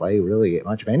know how to play really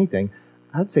much of anything,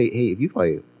 I'd say, hey, if you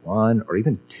play one or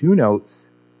even two notes,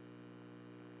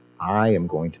 I am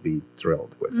going to be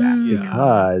thrilled with that Yeah.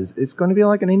 because it's going to be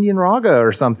like an Indian raga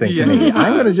or something to me. Yeah.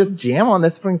 I'm going to just jam on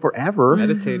this thing forever.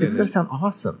 Meditate It's in going it. to sound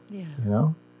awesome. Yeah. Yeah.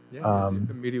 Yeah, you're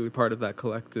immediately part of that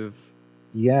collective,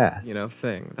 Yes.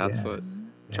 thing. That's Yes. what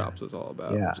Yeah. Chops is all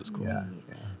about, Yeah. which is cool. Yeah.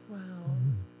 Wow.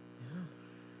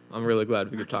 I'm really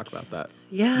glad we could talk about that.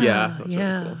 Yeah. Yeah, that's really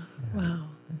yeah. cool. Wow.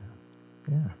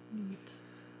 Yeah.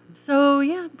 So,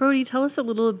 Brody, tell us a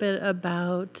little bit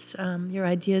about your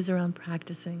ideas around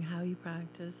practicing, how you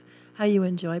practice, how you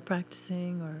enjoy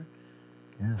practicing, or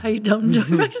Yeah. how you don't enjoy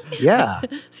practicing. Yeah.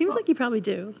 Seems like you probably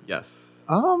do. Yes.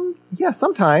 Yeah,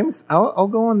 sometimes I'll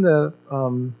go on the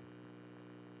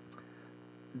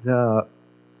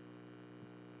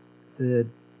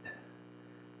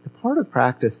part of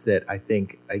practice that I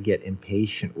think I get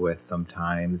impatient with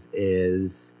sometimes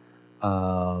is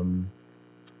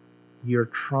you're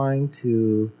trying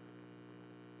to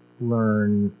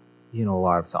learn, a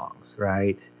lot of songs,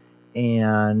 right?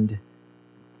 And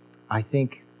I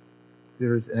think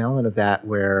there's an element of that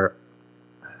where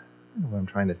I don't know what I'm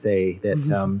trying to say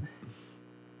that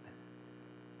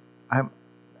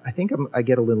I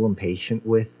get a little impatient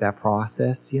with that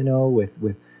process,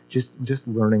 with just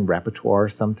learning repertoire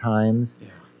sometimes. Yeah.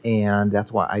 And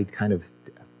that's why I kind of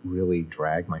really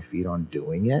drag my feet on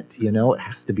doing it. It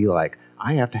has to be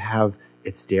I have to have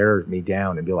it stare me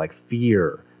down and be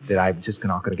fear that I'm just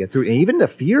not going to get through. And even the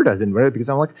fear doesn't, right? Because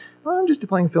I'm like, oh, I'm just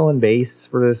playing fill in bass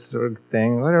for this sort of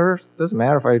thing. Whatever. It doesn't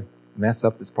matter if I mess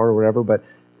up this part or whatever, but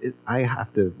I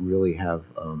have to really have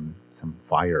some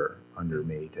fire under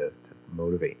me to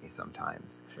motivate me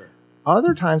sometimes. Sure.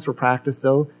 Other times for practice,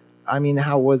 though,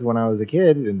 how it was when I was a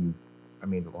kid, and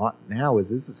a lot now is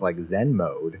this is like Zen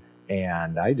mode,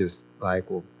 and I just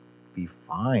will be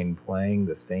fine playing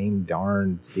the same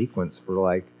darn sequence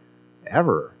for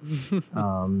ever,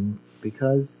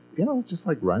 because it's just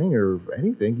like running or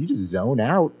anything. You just zone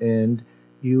out, and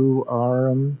you are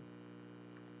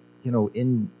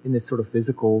in this sort of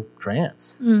physical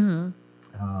trance. Mm-hmm.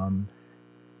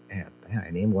 I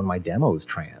named one of my demos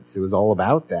trance. It was all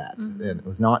about that, and it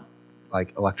was not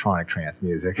like electronic trance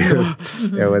music. It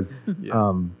was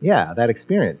that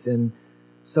experience. And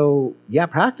so,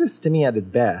 practice to me at its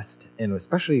best, and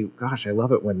especially, gosh, I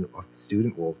love it when a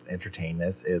student will entertain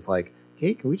this, is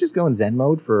hey, can we just go in Zen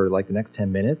mode for the next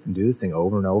 10 minutes and do this thing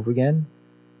over and over again?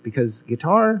 Because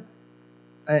guitar,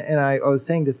 and I was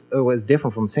saying this, was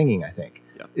different from singing, I think.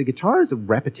 Yeah. The guitar is a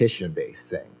repetition-based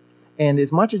thing. And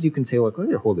as much as you can say,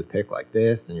 you hold this pick like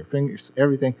this, and your fingers,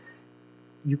 everything,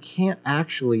 you can't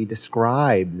actually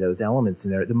describe those elements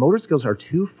in there. The motor skills are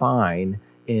too fine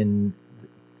and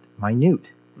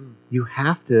minute You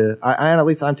have to. At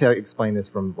least I'm to explain this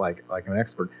from like an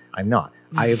expert. I'm not.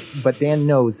 But Dan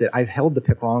knows that I've held the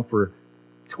pick wrong for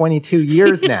 22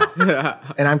 years now,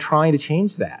 and I'm trying to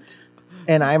change that.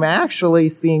 And I'm actually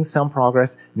seeing some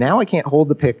progress. Now I can't hold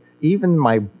the pick, even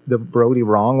the Brody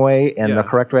wrong way and the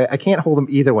correct way. I can't hold them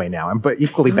either way now. I'm but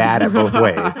equally bad at both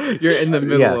ways. You're in the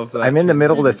middle of that. I'm in the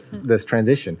middle of this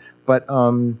transition. But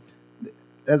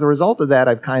as a result of that,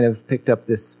 I've kind of picked up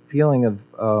this feeling of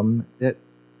that,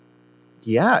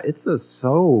 it's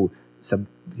so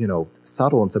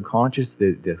subtle and subconscious,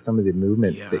 some of the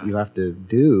movements that you have to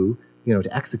do,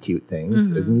 to execute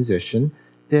things as a musician,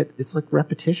 that it's like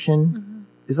repetition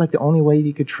is like the only way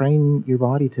you could train your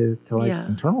body to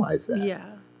internalize that.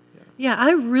 Yeah,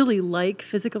 I really like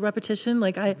physical repetition.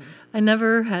 Like I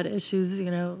never had issues,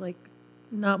 like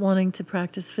not wanting to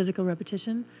practice physical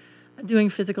repetition, doing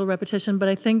physical repetition. But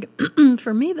I think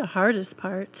for me, the hardest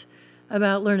part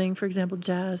about learning, for example,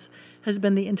 jazz, has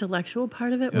been the intellectual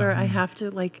part of it, where I have to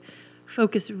like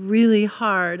focus really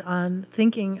hard on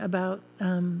thinking about,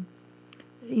 oh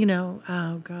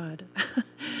God,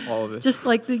 all of it. Just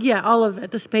like all of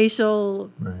it, the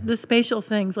spatial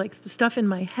things, like the stuff in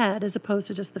my head, as opposed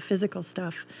to just the physical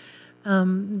stuff.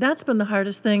 That's been the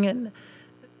hardest thing, and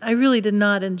I really did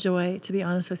not enjoy, to be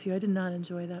honest with you, I did not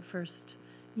enjoy that first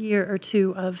year or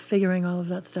two of figuring all of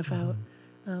that stuff out.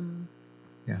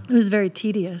 It was very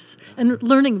tedious. And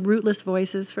learning rootless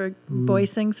voicings,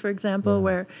 for example,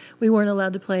 where we weren't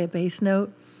allowed to play a bass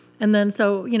note. And then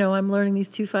so, I'm learning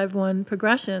these 2-5-1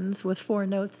 progressions with 4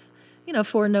 notes,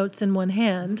 4 notes in one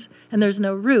hand, and there's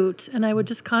no root. And I would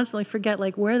just constantly forget,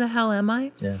 like, where the hell am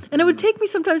I? Yeah. And it would take me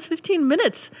sometimes 15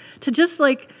 minutes to just,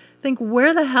 like, think,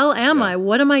 where the hell am I?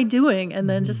 What am I doing? And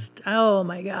then just, oh,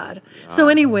 my God. So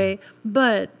anyway,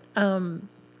 but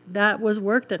that was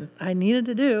work that I needed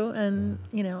to do. And,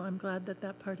 I'm glad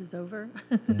that part is over.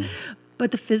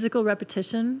 But the physical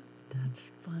repetition, that's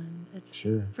fun. It's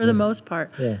for the most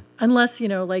part. Yeah. Unless,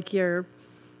 like you're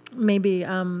maybe,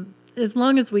 as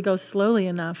long as we go slowly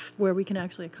enough where we can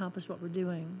actually accomplish what we're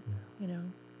doing, I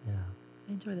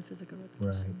enjoy the physical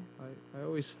repetition. Right. I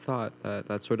always thought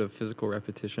that sort of physical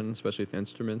repetition, especially with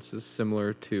instruments, is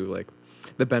similar to like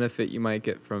the benefit you might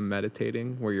get from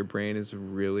meditating, where your brain is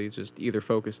really just either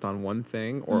focused on one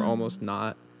thing or almost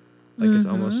not. Like it's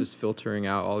almost just filtering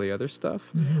out all the other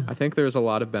stuff. I think there's a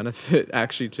lot of benefit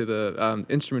actually to the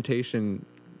instrumentation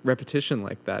repetition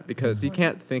like that, because you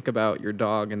can't think about your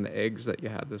dog and the eggs that you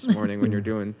had this morning when you're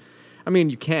doing. I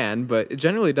mean, you can, but it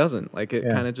generally doesn't. Like it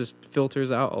kind of just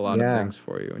filters out a lot of things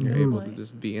for you, and you're able to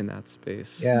just be in that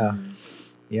space.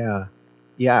 Yeah.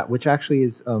 Which actually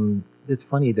is it's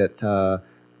funny that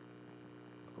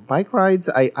bike rides.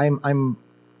 I'm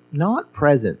not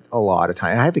present a lot of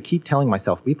time. I have to keep telling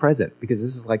myself, be present, because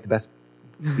this is like the best,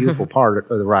 beautiful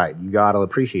part of the ride. You got to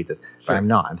appreciate this. But I'm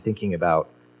not. I'm thinking about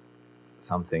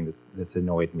something that's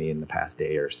annoyed me in the past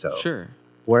day or so. Sure.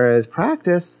 Whereas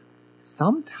practice,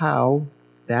 somehow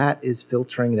that is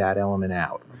filtering that element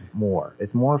out more.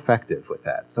 It's more effective with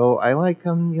that. So I like,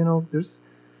 there's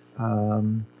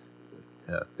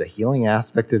the healing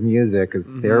aspect of music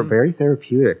is they're very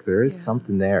therapeutic. There is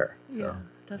something there. So, yeah,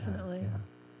 definitely.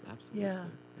 Absolutely. Yeah.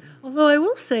 Although I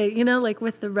will say, like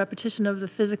with the repetition of the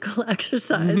physical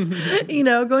exercise,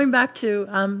 going back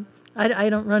to, I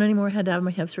don't run anymore. I had to have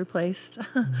my hips replaced,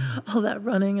 all that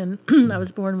running. And I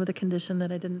was born with a condition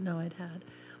that I didn't know I'd had.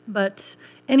 But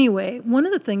anyway, one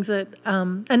of the things that,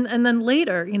 and then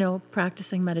later,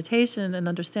 practicing meditation and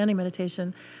understanding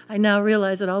meditation, I now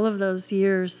realize that all of those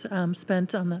years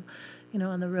spent on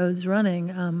the roads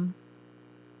running,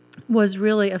 was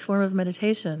really a form of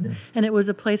meditation. Yeah. And it was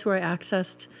a place where I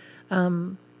accessed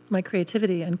my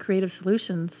creativity, and creative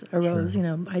solutions arose,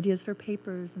 ideas for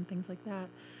papers and things like that.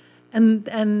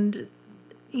 And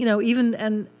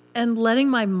letting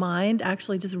my mind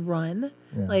actually just run,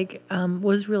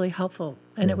 was really helpful.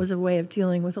 And it was a way of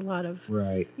dealing with a lot of,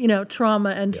 trauma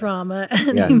and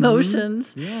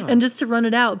emotions, and just to run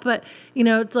it out. But,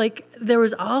 it's like there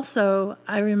was also,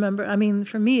 I remember,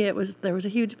 for me, there was a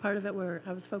huge part of it where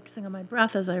I was focusing on my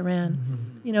breath as I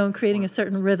ran, and creating a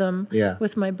certain rhythm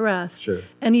with my breath. Sure.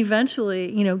 And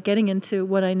eventually, getting into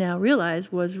what I now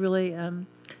realize was really, a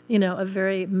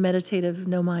very meditative,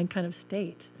 no mind kind of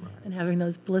state, and having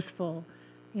those blissful,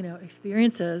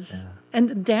 experiences. Yeah.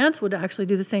 And dance would actually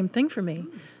do the same thing for me,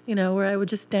 where I would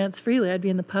just dance freely. I'd be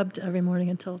in the pub every morning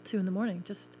until 2 a.m,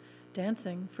 just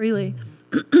dancing freely,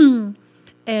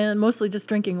 and mostly just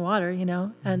drinking water,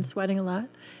 and sweating a lot.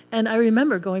 And I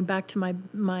remember going back to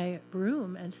my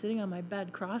room and sitting on my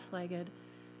bed cross-legged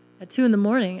at 2 a.m.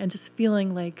 and just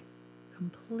feeling like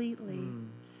completely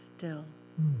still.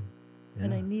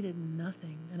 and I Yeah. needed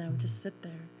nothing, and I would just sit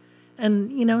there.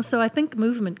 And, you know, so I think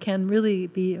movement can really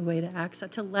be a way to access,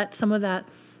 to let some of that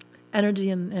energy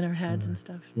in our heads and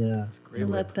stuff, Yeah. Great to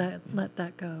way. let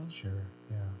that go. Sure.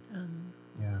 Yeah. Um,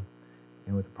 Yeah.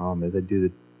 And what the problem is, I do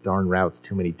the darn routes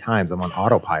too many times. I'm on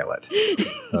autopilot.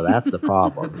 So that's the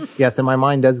problem. Yes, and my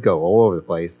mind does go all over the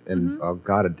place, and I've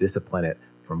got to discipline it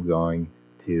from going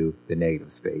to the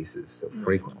negative spaces so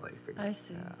frequently. I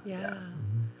see. Yeah.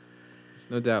 There's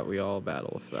no doubt we all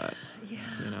battle with that. Yeah.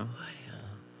 You know.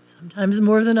 Sometimes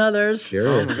more than others. Sure.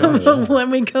 Oh my gosh. When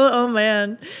we go, oh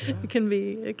man, it can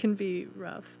be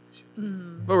rough.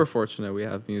 But we're fortunate we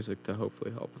have music to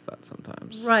hopefully help with that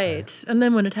sometimes. Right. And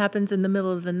then when it happens in the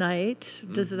middle of the night,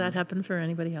 does that happen for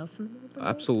anybody else in the middle of the night?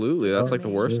 Absolutely. That's like the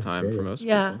worst Sure, time yeah. for most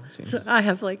Yeah. people. it So seems. I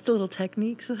have like the little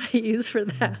techniques that I use for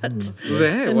that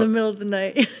Hey, in what- the middle of the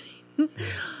night. Can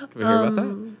we hear about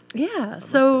that? Yeah.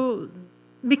 So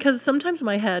because sometimes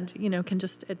my head, you know, can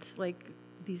just, it's like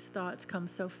these thoughts come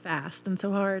so fast and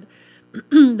so hard.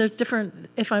 There's different,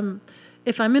 if I'm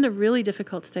in a really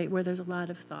difficult state where there's a lot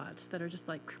of thoughts that are just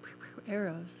like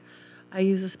arrows, I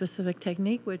use a specific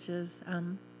technique, which is,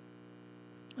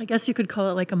 I guess you could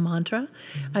call it like a mantra.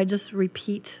 I just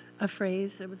repeat a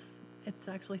phrase. It's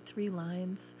actually 3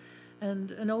 lines.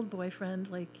 And an old boyfriend,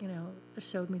 like, you know,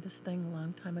 showed me this thing a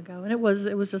long time ago. And it was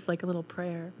just like a little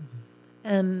prayer.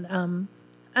 And,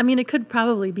 I mean, it could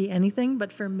probably be anything,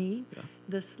 but for me, Yeah.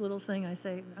 this little thing I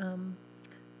say,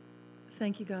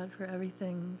 thank you, God, for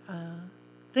everything.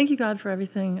 Thank you, God, for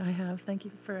everything I have. Thank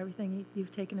you for everything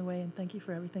you've taken away, and thank you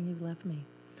for everything you've left me.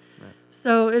 Right.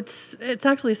 So it's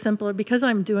actually simpler because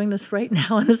I'm doing this right now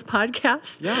on this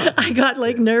podcast. Yeah. I got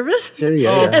like nervous. Sure, yeah.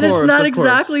 Oh, yeah. And it's course, not of course.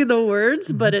 exactly the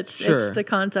words, but Sure. it's the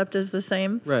concept is the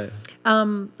same. Right.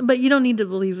 But you don't need to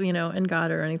believe, you know, in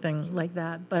God or anything like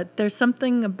that. But there's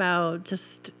something about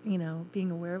just, you know,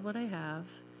 being aware of what I have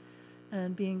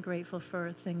and being grateful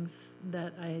for things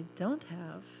that I don't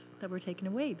have that were taken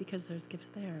away because there's gifts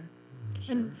there.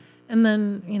 And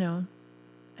then, you know,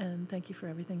 and thank you for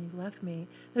everything you've left me.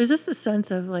 There's just a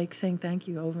sense of like saying thank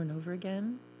you over and over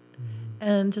again.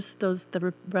 And just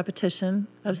the repetition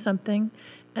of something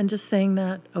and just saying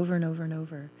that over and over and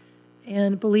over.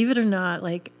 And believe it or not,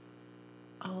 like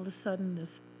all of a sudden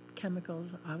this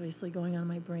chemical's obviously going on in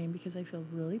my brain because I feel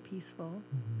really peaceful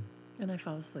and I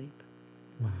fall asleep.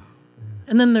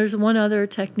 And then there's one other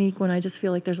technique when I just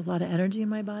feel like there's a lot of energy in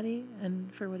my body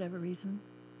and for whatever reason.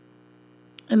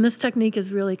 And this technique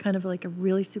is really kind of like a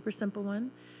really super simple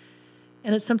one.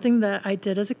 And it's something that I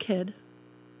did as a kid,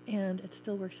 and it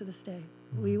still works to this day.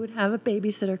 We would have a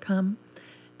babysitter come,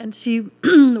 and she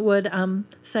would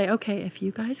say, okay, if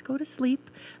you guys go to sleep,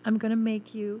 I'm going to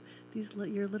make you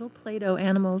your little Play-Doh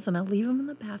animals, and I'll leave them in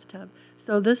the bathtub.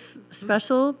 So this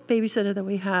special babysitter that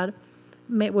we had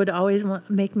would always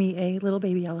make me a little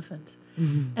baby elephant.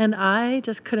 And I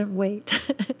just couldn't wait.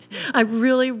 I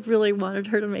really, really wanted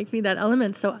her to make me that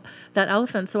elephant.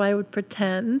 So I would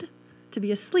pretend to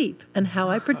be asleep. And how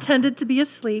I pretended to be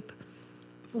asleep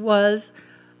was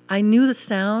I knew the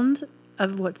sound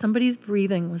of what somebody's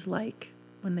breathing was like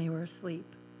when they were asleep.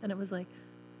 And it was like,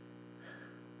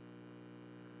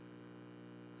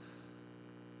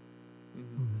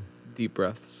 Deep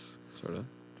breaths, sort of.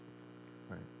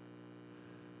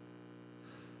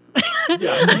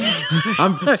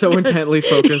 I'm so intently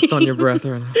focused on your breath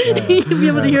right now. you'd be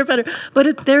able to hear it better.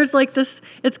 But there's like this,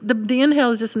 it's the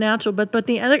inhale is just natural, but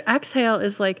the exhale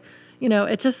is like, you know,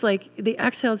 it's just like the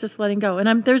exhale is just letting go.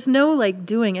 And there's no like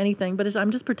doing anything, but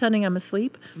I'm just pretending I'm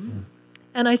asleep.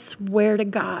 And I swear to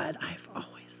God, I've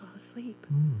always fallen asleep.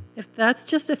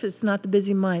 If it's not the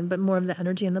busy mind, but more of the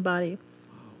energy in the body.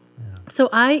 So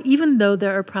even though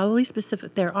there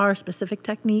are specific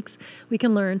techniques we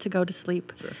can learn to go to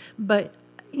sleep, Sure. but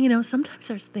you know sometimes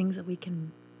there's things that we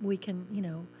can make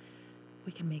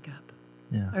up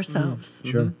ourselves,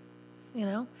 Sure. you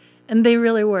know, and they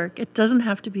really work. It doesn't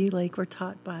have to be like we're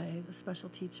taught by a special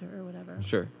teacher or whatever,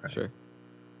 Sure, sure.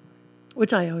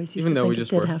 which I always used Even to though think we it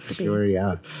just did work. have to be. Sure,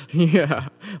 yeah. Yeah. Well,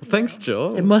 thanks,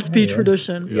 Jill. It must be Yeah.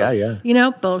 tradition. Yeah, yeah. You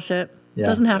know, bullshit. Yeah.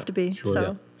 Doesn't have to be. Sure.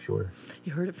 So Sure.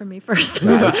 you heard it from me first.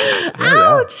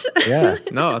 Ouch! Yeah.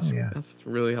 No, that's Yeah. that's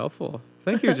really helpful.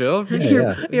 Thank you, Jill. Appreciate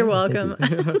Yeah. You're welcome.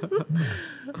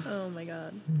 Oh my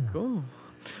God. Cool.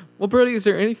 Well, Brody, is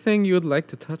there anything you would like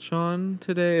to touch on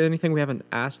today? Anything we haven't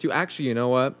asked you? Actually, you know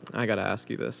what? I got to ask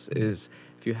you this. Is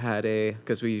if you had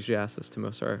because we usually ask this to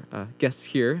most of our guests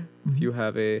here, if you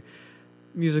have a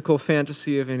musical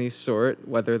fantasy of any sort,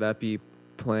 whether that be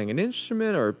playing an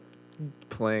instrument or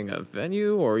playing a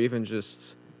venue or even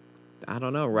just, I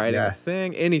don't know, writing Yes. a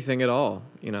thing, anything at all,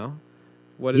 you know?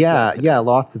 What is yeah, that today? yeah,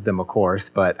 lots of them, of course.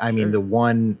 But I mean, Sure. the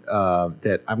one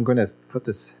that I'm going to put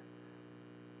this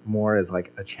more as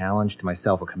like a challenge to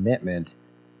myself, a commitment.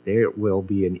 There will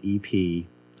be an EP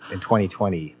in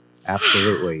 2020.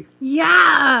 Absolutely.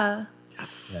 Yeah.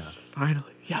 Yes. Yeah.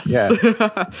 Finally. Yes. Yes.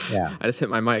 Yeah. I just hit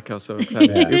my mic. I was so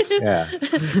excited. Yeah. Oops. Yeah.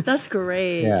 That's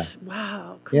great. Yeah.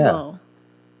 Wow. Cool. Yeah.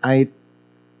 I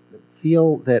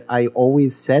feel that I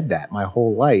always said that my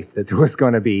whole life, that there was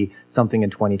going to be something in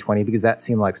 2020, because that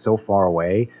seemed like so far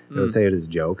away. I would say it as a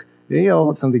joke. I'll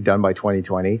have something done by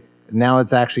 2020. Now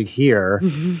it's actually here.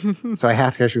 So I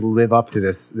have to actually live up to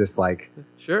this like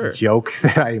Sure. joke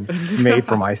that I made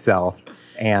for myself.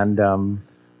 And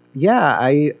yeah,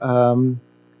 I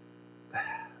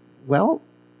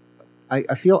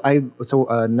feel so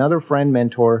another friend,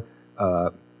 mentor,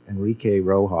 Enrique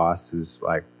Rojas, who's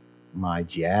like my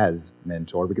jazz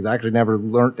mentor, because I actually never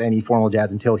learned any formal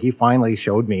jazz until he finally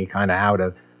showed me kind of how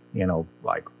to,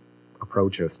 like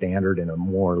approach a standard in a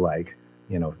more like,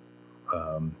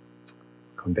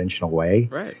 conventional way.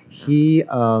 Right. He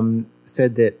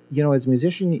said that, as a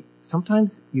musician,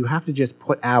 sometimes you have to just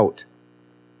put out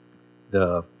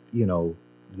the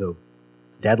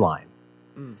deadline.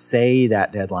 Say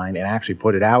that deadline and actually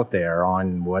put it out there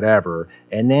on whatever.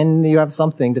 And then you have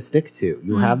something to stick to.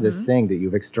 You have this thing that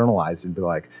you've externalized and be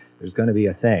like, there's going to be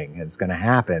a thing and it's going to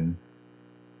happen.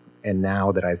 And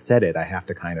now that I've said it, I have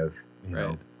to kind of,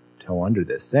 toe under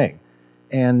this thing.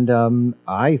 And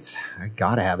I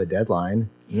got to have a deadline.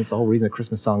 And that's the whole reason the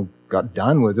Christmas song got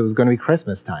done was it was going to be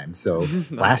Christmas time. So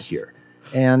last year.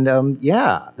 And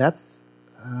that's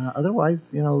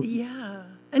otherwise, Yeah.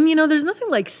 And, there's nothing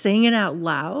like saying it out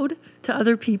loud to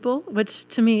other people, which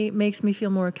to me makes me feel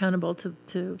more accountable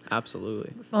to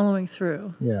Absolutely. following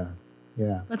through. Yeah.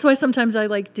 That's why sometimes I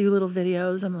like do little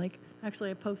videos. I'm like,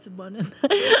 actually, I posted one. And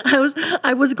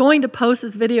I was going to post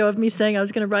this video of me saying I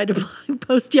was going to write a blog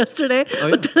post yesterday,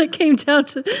 but then it came down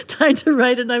to time to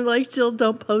write it. And I'm like, Jill,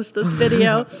 don't post this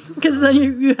video because then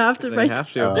you have to Then write you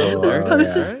have to this upload it. post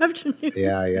yeah. this afternoon.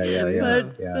 Yeah.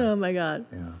 But, Yeah. oh my God.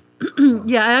 Yeah.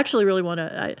 Yeah, I actually really want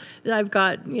to. I've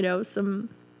got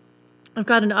I've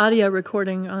got an audio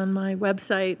recording on my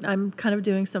website. I'm kind of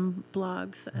doing some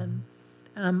blogs, and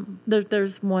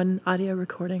there's one audio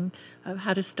recording of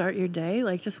how to start your day,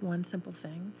 like just one simple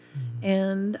thing.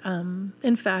 And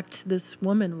in fact, this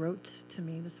woman wrote to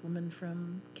me. This woman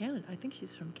from Canada. I think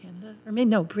she's from Canada, or maybe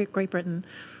no, Great Britain.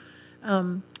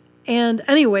 And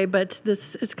anyway, but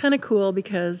this it's kind of cool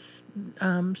because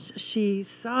she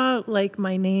saw like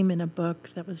my name in a book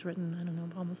that was written, I don't know,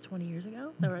 almost 20 years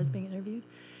ago, where I was being interviewed.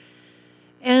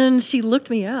 And she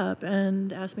looked me up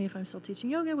and asked me if I'm still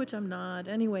teaching yoga, which I'm not.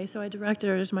 Anyway, so I directed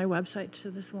her to my website to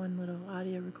this one little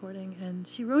audio recording. And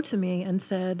she wrote to me and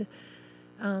said,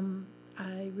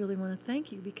 I really want to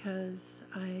thank you because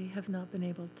I have not been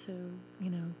able to,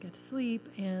 get to sleep.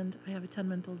 And I have a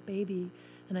 10-month-old baby.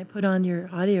 And I put on your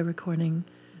audio recording,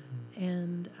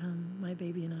 and my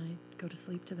baby and I go to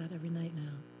sleep to that every night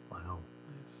now. Wow.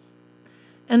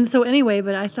 And so anyway,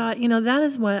 but I thought, that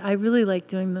is what I really like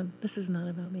doing. This is not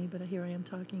about me, but here I am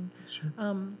talking. Sure.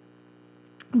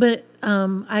 But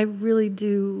I really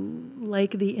do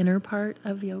like the inner part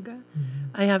of yoga.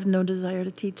 I have no desire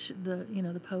to teach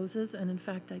the poses, and in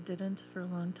fact, I didn't for a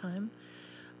long time.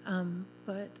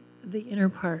 But the inner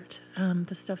part,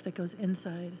 the stuff that goes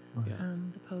inside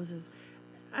the poses,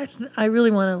 I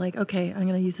really want to okay, I'm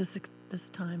going to use this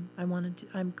time.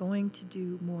 I'm going to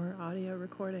do more audio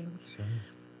recordings. Sure.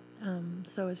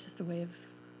 So it's just a way of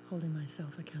holding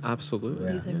myself accountable. Absolutely.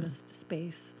 Yeah. Using this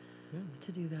space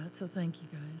to do that. So thank you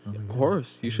guys. Of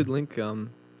course. You should link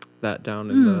that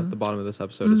down in the bottom of this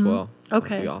episode as well. Okay.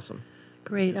 That'd be awesome.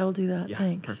 Great, I'll do that. Yeah,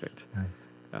 Thanks. perfect. Nice.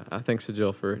 Thanks to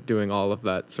Jill for doing all of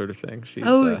that sort of thing. She's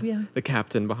yeah. the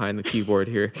captain behind the keyboard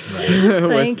here.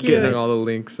 Thank with you. getting all the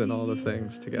links and all the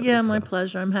things together. Yeah, my so.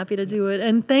 pleasure. I'm happy to do it.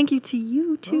 And thank you to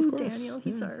you too, course. Daniel.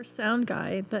 He's our sound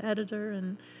guy, the editor,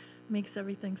 and makes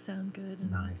everything sound good.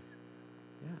 And Nice.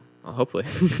 Yeah. Well, hopefully.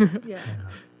 yeah.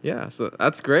 Yeah, so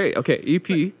that's great. Okay, EP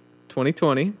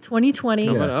 2020. 2020.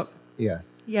 Coming Yes. up.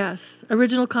 Yes. Yes.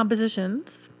 Original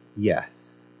compositions.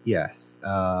 Yes.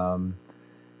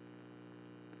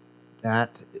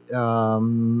 That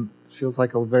feels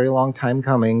like a very long time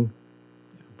coming,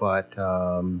 but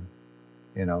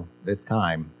it's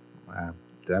time. I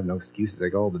have no excuses. I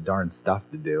got all the darn stuff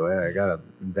to do it. I got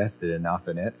invested enough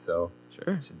in it, so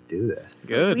Sure. I should do this.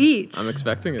 Good. Sweet. I'm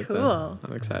expecting it. Cool. Then.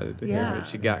 I'm excited to hear Yeah.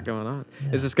 what you got going on.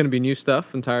 Yeah. Is this going to be new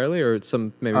stuff entirely, or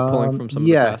some maybe pulling from some of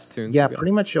the past tunes? Yeah, you've got?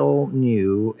 pretty much all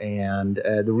new. And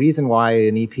the reason why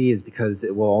an EP is because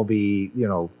it will all be,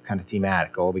 kind of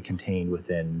thematic. All be contained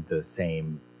within the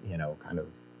same kind of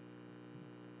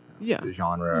Yeah.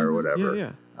 genre or whatever.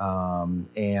 Yeah.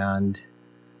 And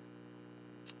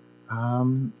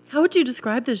How would you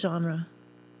describe the genre?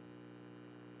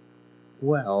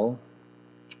 well,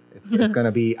 it's going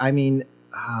to be. I mean,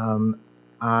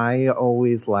 I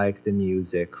always liked the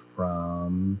music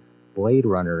from Blade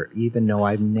Runner, even though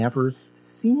I've never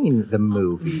seen the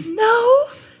movie. No,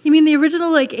 you mean the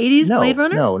original 80s No, Blade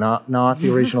Runner? no, not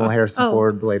the original Harrison Oh.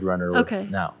 Ford Blade Runner. Okay.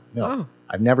 No. Oh.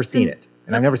 I've never seen it,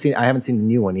 and I haven't seen the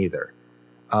new one either.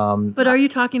 But are you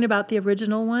talking about the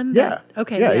original one? Yeah.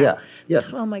 Okay. Yeah.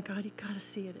 Yes. Oh my God, you gotta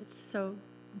see it. It's so.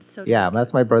 Yeah,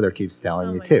 that's my brother keeps telling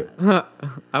Oh me my too. God.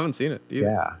 I haven't seen it either.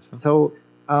 Yeah. So,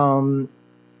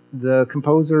 the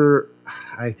composer,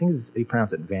 I think he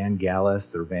pronounced it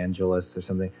Vangelis or Vangelis or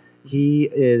something. He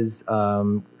is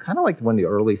kind of like one of the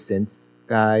early synth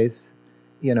guys.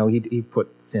 He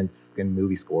put synth in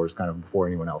movie scores kind of before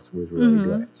anyone else was really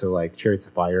doing it. So, like Chariots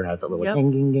of Fire has that little Yep.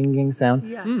 ging, ging, ging, ging sound.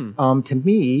 Yeah. To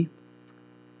me,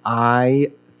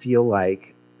 I feel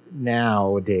like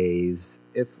nowadays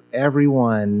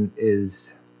everyone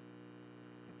is,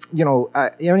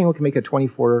 anyone can make a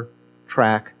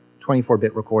 24-track,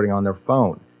 24-bit recording on their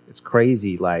phone. It's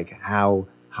crazy, like how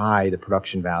high the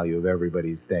production value of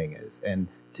everybody's thing is. And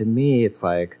to me, it's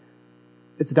like,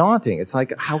 it's daunting. It's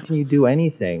like, how can you do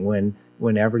anything when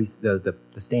the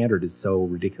standard is so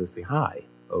ridiculously high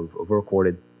of a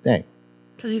recorded thing?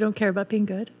 Because you don't care about being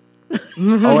good.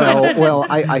 Well,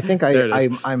 I think There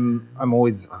it is. I'm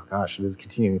always, oh gosh, this is a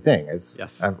continuing thing.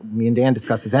 Yes. Me and Dan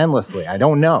discuss this endlessly. I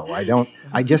don't know. I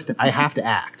have to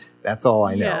act. That's all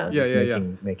I know. Yeah. I'm Yeah, just yeah.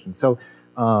 making. So,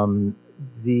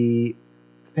 the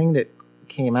thing that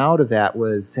came out of that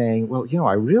was saying, well,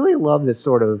 I really love this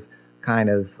sort of kind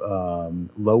of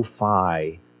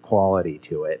lo-fi quality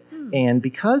to it. And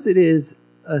because it is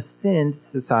a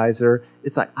synthesizer,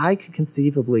 it's like I could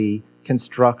conceivably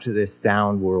construct this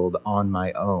sound world on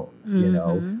my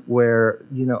own, where,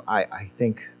 I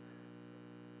think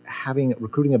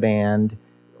recruiting a band,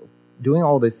 doing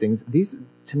all these things,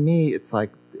 to me, it's like,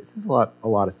 this is a lot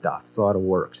of stuff. It's a lot of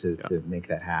work to make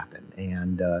that happen.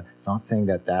 And it's not saying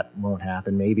that won't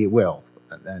happen. Maybe it will.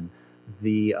 And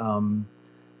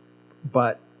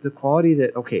but the quality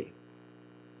that,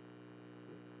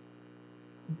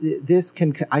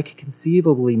 I could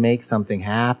conceivably make something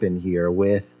happen here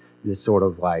with this sort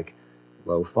of like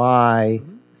lo-fi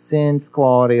synth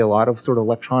quality, a lot of sort of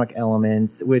electronic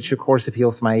elements, which of course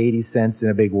appeals to my 80s sense in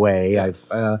a big way. Yes.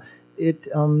 It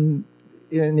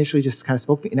initially just kind of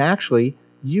spoke to me. And actually,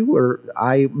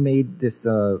 I made this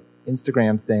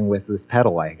Instagram thing with this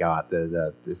pedal I got,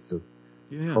 this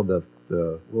called the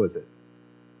what was it?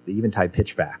 The Eventide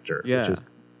Pitch Factor, Yeah. which is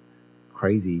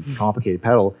crazy complicated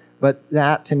pedal. But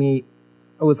that to me,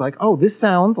 I was like, oh, this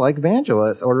sounds like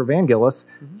Vangelis,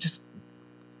 just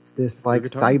this like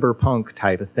guitar. cyberpunk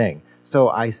type of thing. So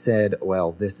I said,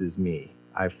 well, this is me.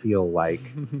 I feel like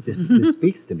this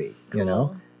speaks to me,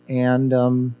 Cool.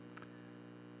 And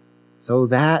so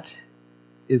that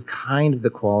is kind of the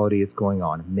quality it's going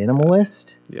on.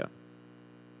 Minimalist, Yeah.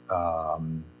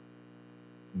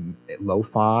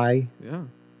 lo-fi. Yeah.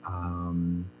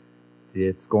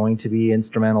 It's going to be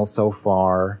instrumental so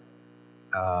far,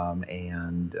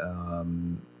 and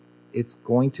it's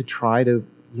going to try to,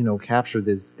 capture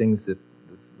these things that,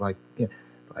 like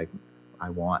I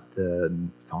want the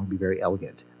song to be very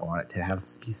elegant. I want it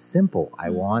to be simple. I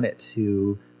want it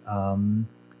to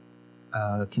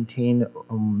contain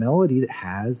a melody that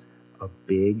has a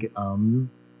big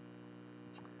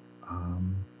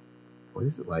what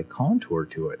is it, like contour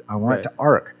to it. I want it to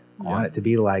arc. I want it to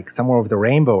be like somewhere over the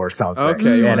rainbow or something.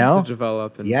 Okay. you want it know, to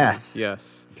develop. And, Yes. Yes.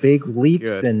 big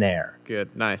leaps Good. in there.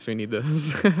 Good. Nice. We need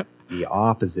those. The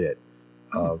opposite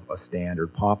of a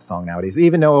standard pop song nowadays.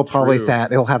 Even though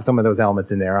it'll have some of those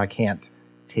elements in there, I can't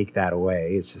take that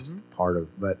away. It's just part of.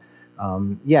 But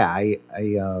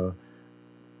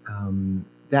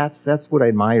that's what I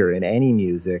admire in any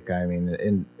music. I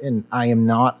mean, and I am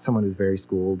not someone who's very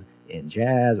schooled in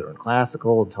jazz or in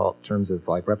classical in terms of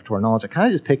like repertoire knowledge. I kind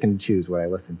of just pick and choose what I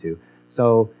listen to.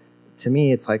 So to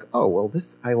me, it's like, oh well,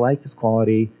 I like this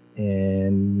quality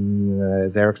in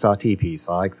Zarek Satie piece.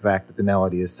 I like the fact that the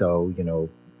melody is so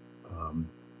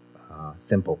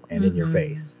simple and in your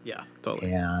face. Yeah.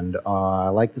 Totally. And I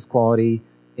like this quality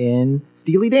in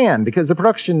Steely Dan because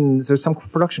there's some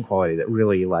production quality that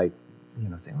really like,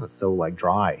 was so like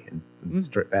dry and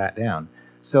stripped back down.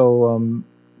 So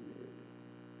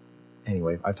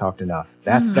anyway, I've talked enough.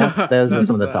 Those are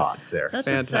some of the thoughts there. That's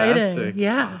Fantastic. exciting.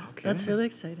 Yeah, Okay. that's really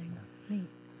exciting. Neat.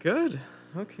 Good.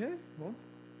 Okay. Well,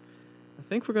 I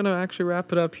think we're gonna actually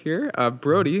wrap it up here.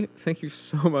 Brody, thank you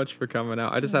so much for coming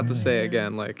out. I just have to say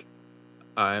again, like,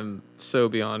 I'm so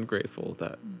beyond grateful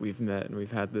that we've met and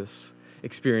we've had this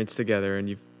experience together, and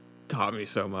you've taught me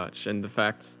so much. And the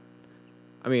fact,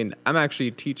 I mean, I'm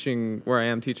actually teaching where I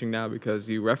am teaching now because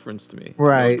you referenced me.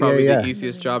 Right. It was probably yeah. the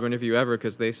easiest job interview ever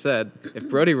because they said if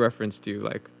Brody referenced you,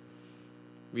 like,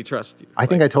 we trust you. I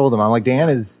think I told him, I'm like, Dan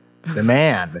is the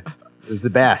man. Is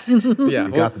the best. Yeah,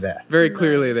 You got the best. Very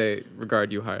clearly, they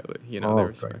regard you highly. You know, they Oh,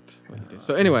 respect what you do.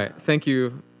 So anyway, thank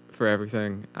you for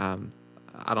everything.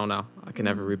 I don't know. I can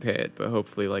never repay it, but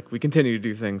hopefully, like, we continue to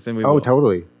do things, and we Oh, will.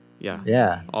 totally. Yeah.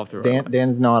 Yeah. All through our Dan, lives.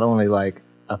 Dan's not only like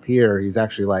up here, he's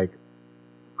actually like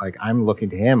I'm looking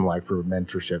to him like for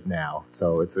mentorship now.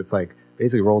 So it's like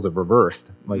basically roles have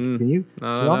reversed. I'm like, can you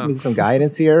help me some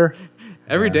guidance here?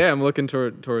 Every day I'm looking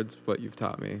towards what you've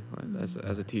taught me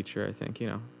as a teacher. I think, you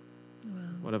know,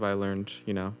 what have I learned?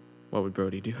 You know, what would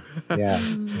Brody do? Yeah.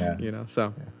 You know,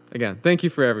 so again, thank you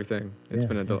for everything. It's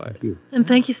been a delight. Thank you. And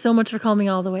thank you so much for coming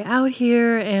all the way out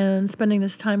here and spending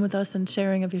this time with us and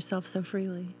sharing of yourself so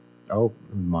freely. Oh,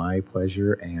 my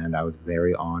pleasure. And I was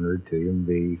very honored to even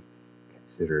be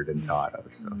considered and thought of.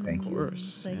 So thank Of you.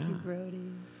 course. Thank yeah. you, Brody.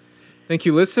 Thank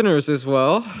you, listeners, as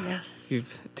well. Yes. If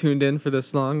you've tuned in for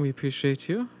this long, we appreciate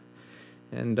you.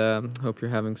 And hope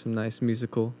you're having some nice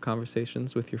musical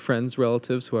conversations with your friends,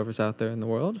 relatives, whoever's out there in the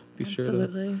world. Be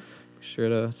Absolutely. sure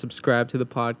to subscribe to the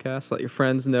podcast. Let your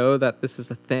friends know that this is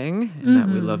a thing and that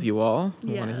we love you all.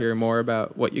 We want to hear Yes. more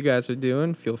about what you guys are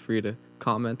doing. Feel free to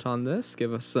comment on this.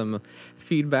 Give us some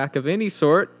feedback of any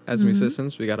sort. As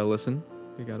musicians, we got to listen.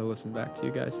 We got to listen back to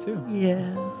you guys, too.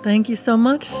 Yeah. Thank you so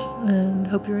much, and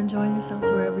hope you're enjoying yourselves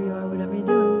wherever you are, whatever you're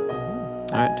doing. All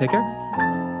right, take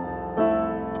care.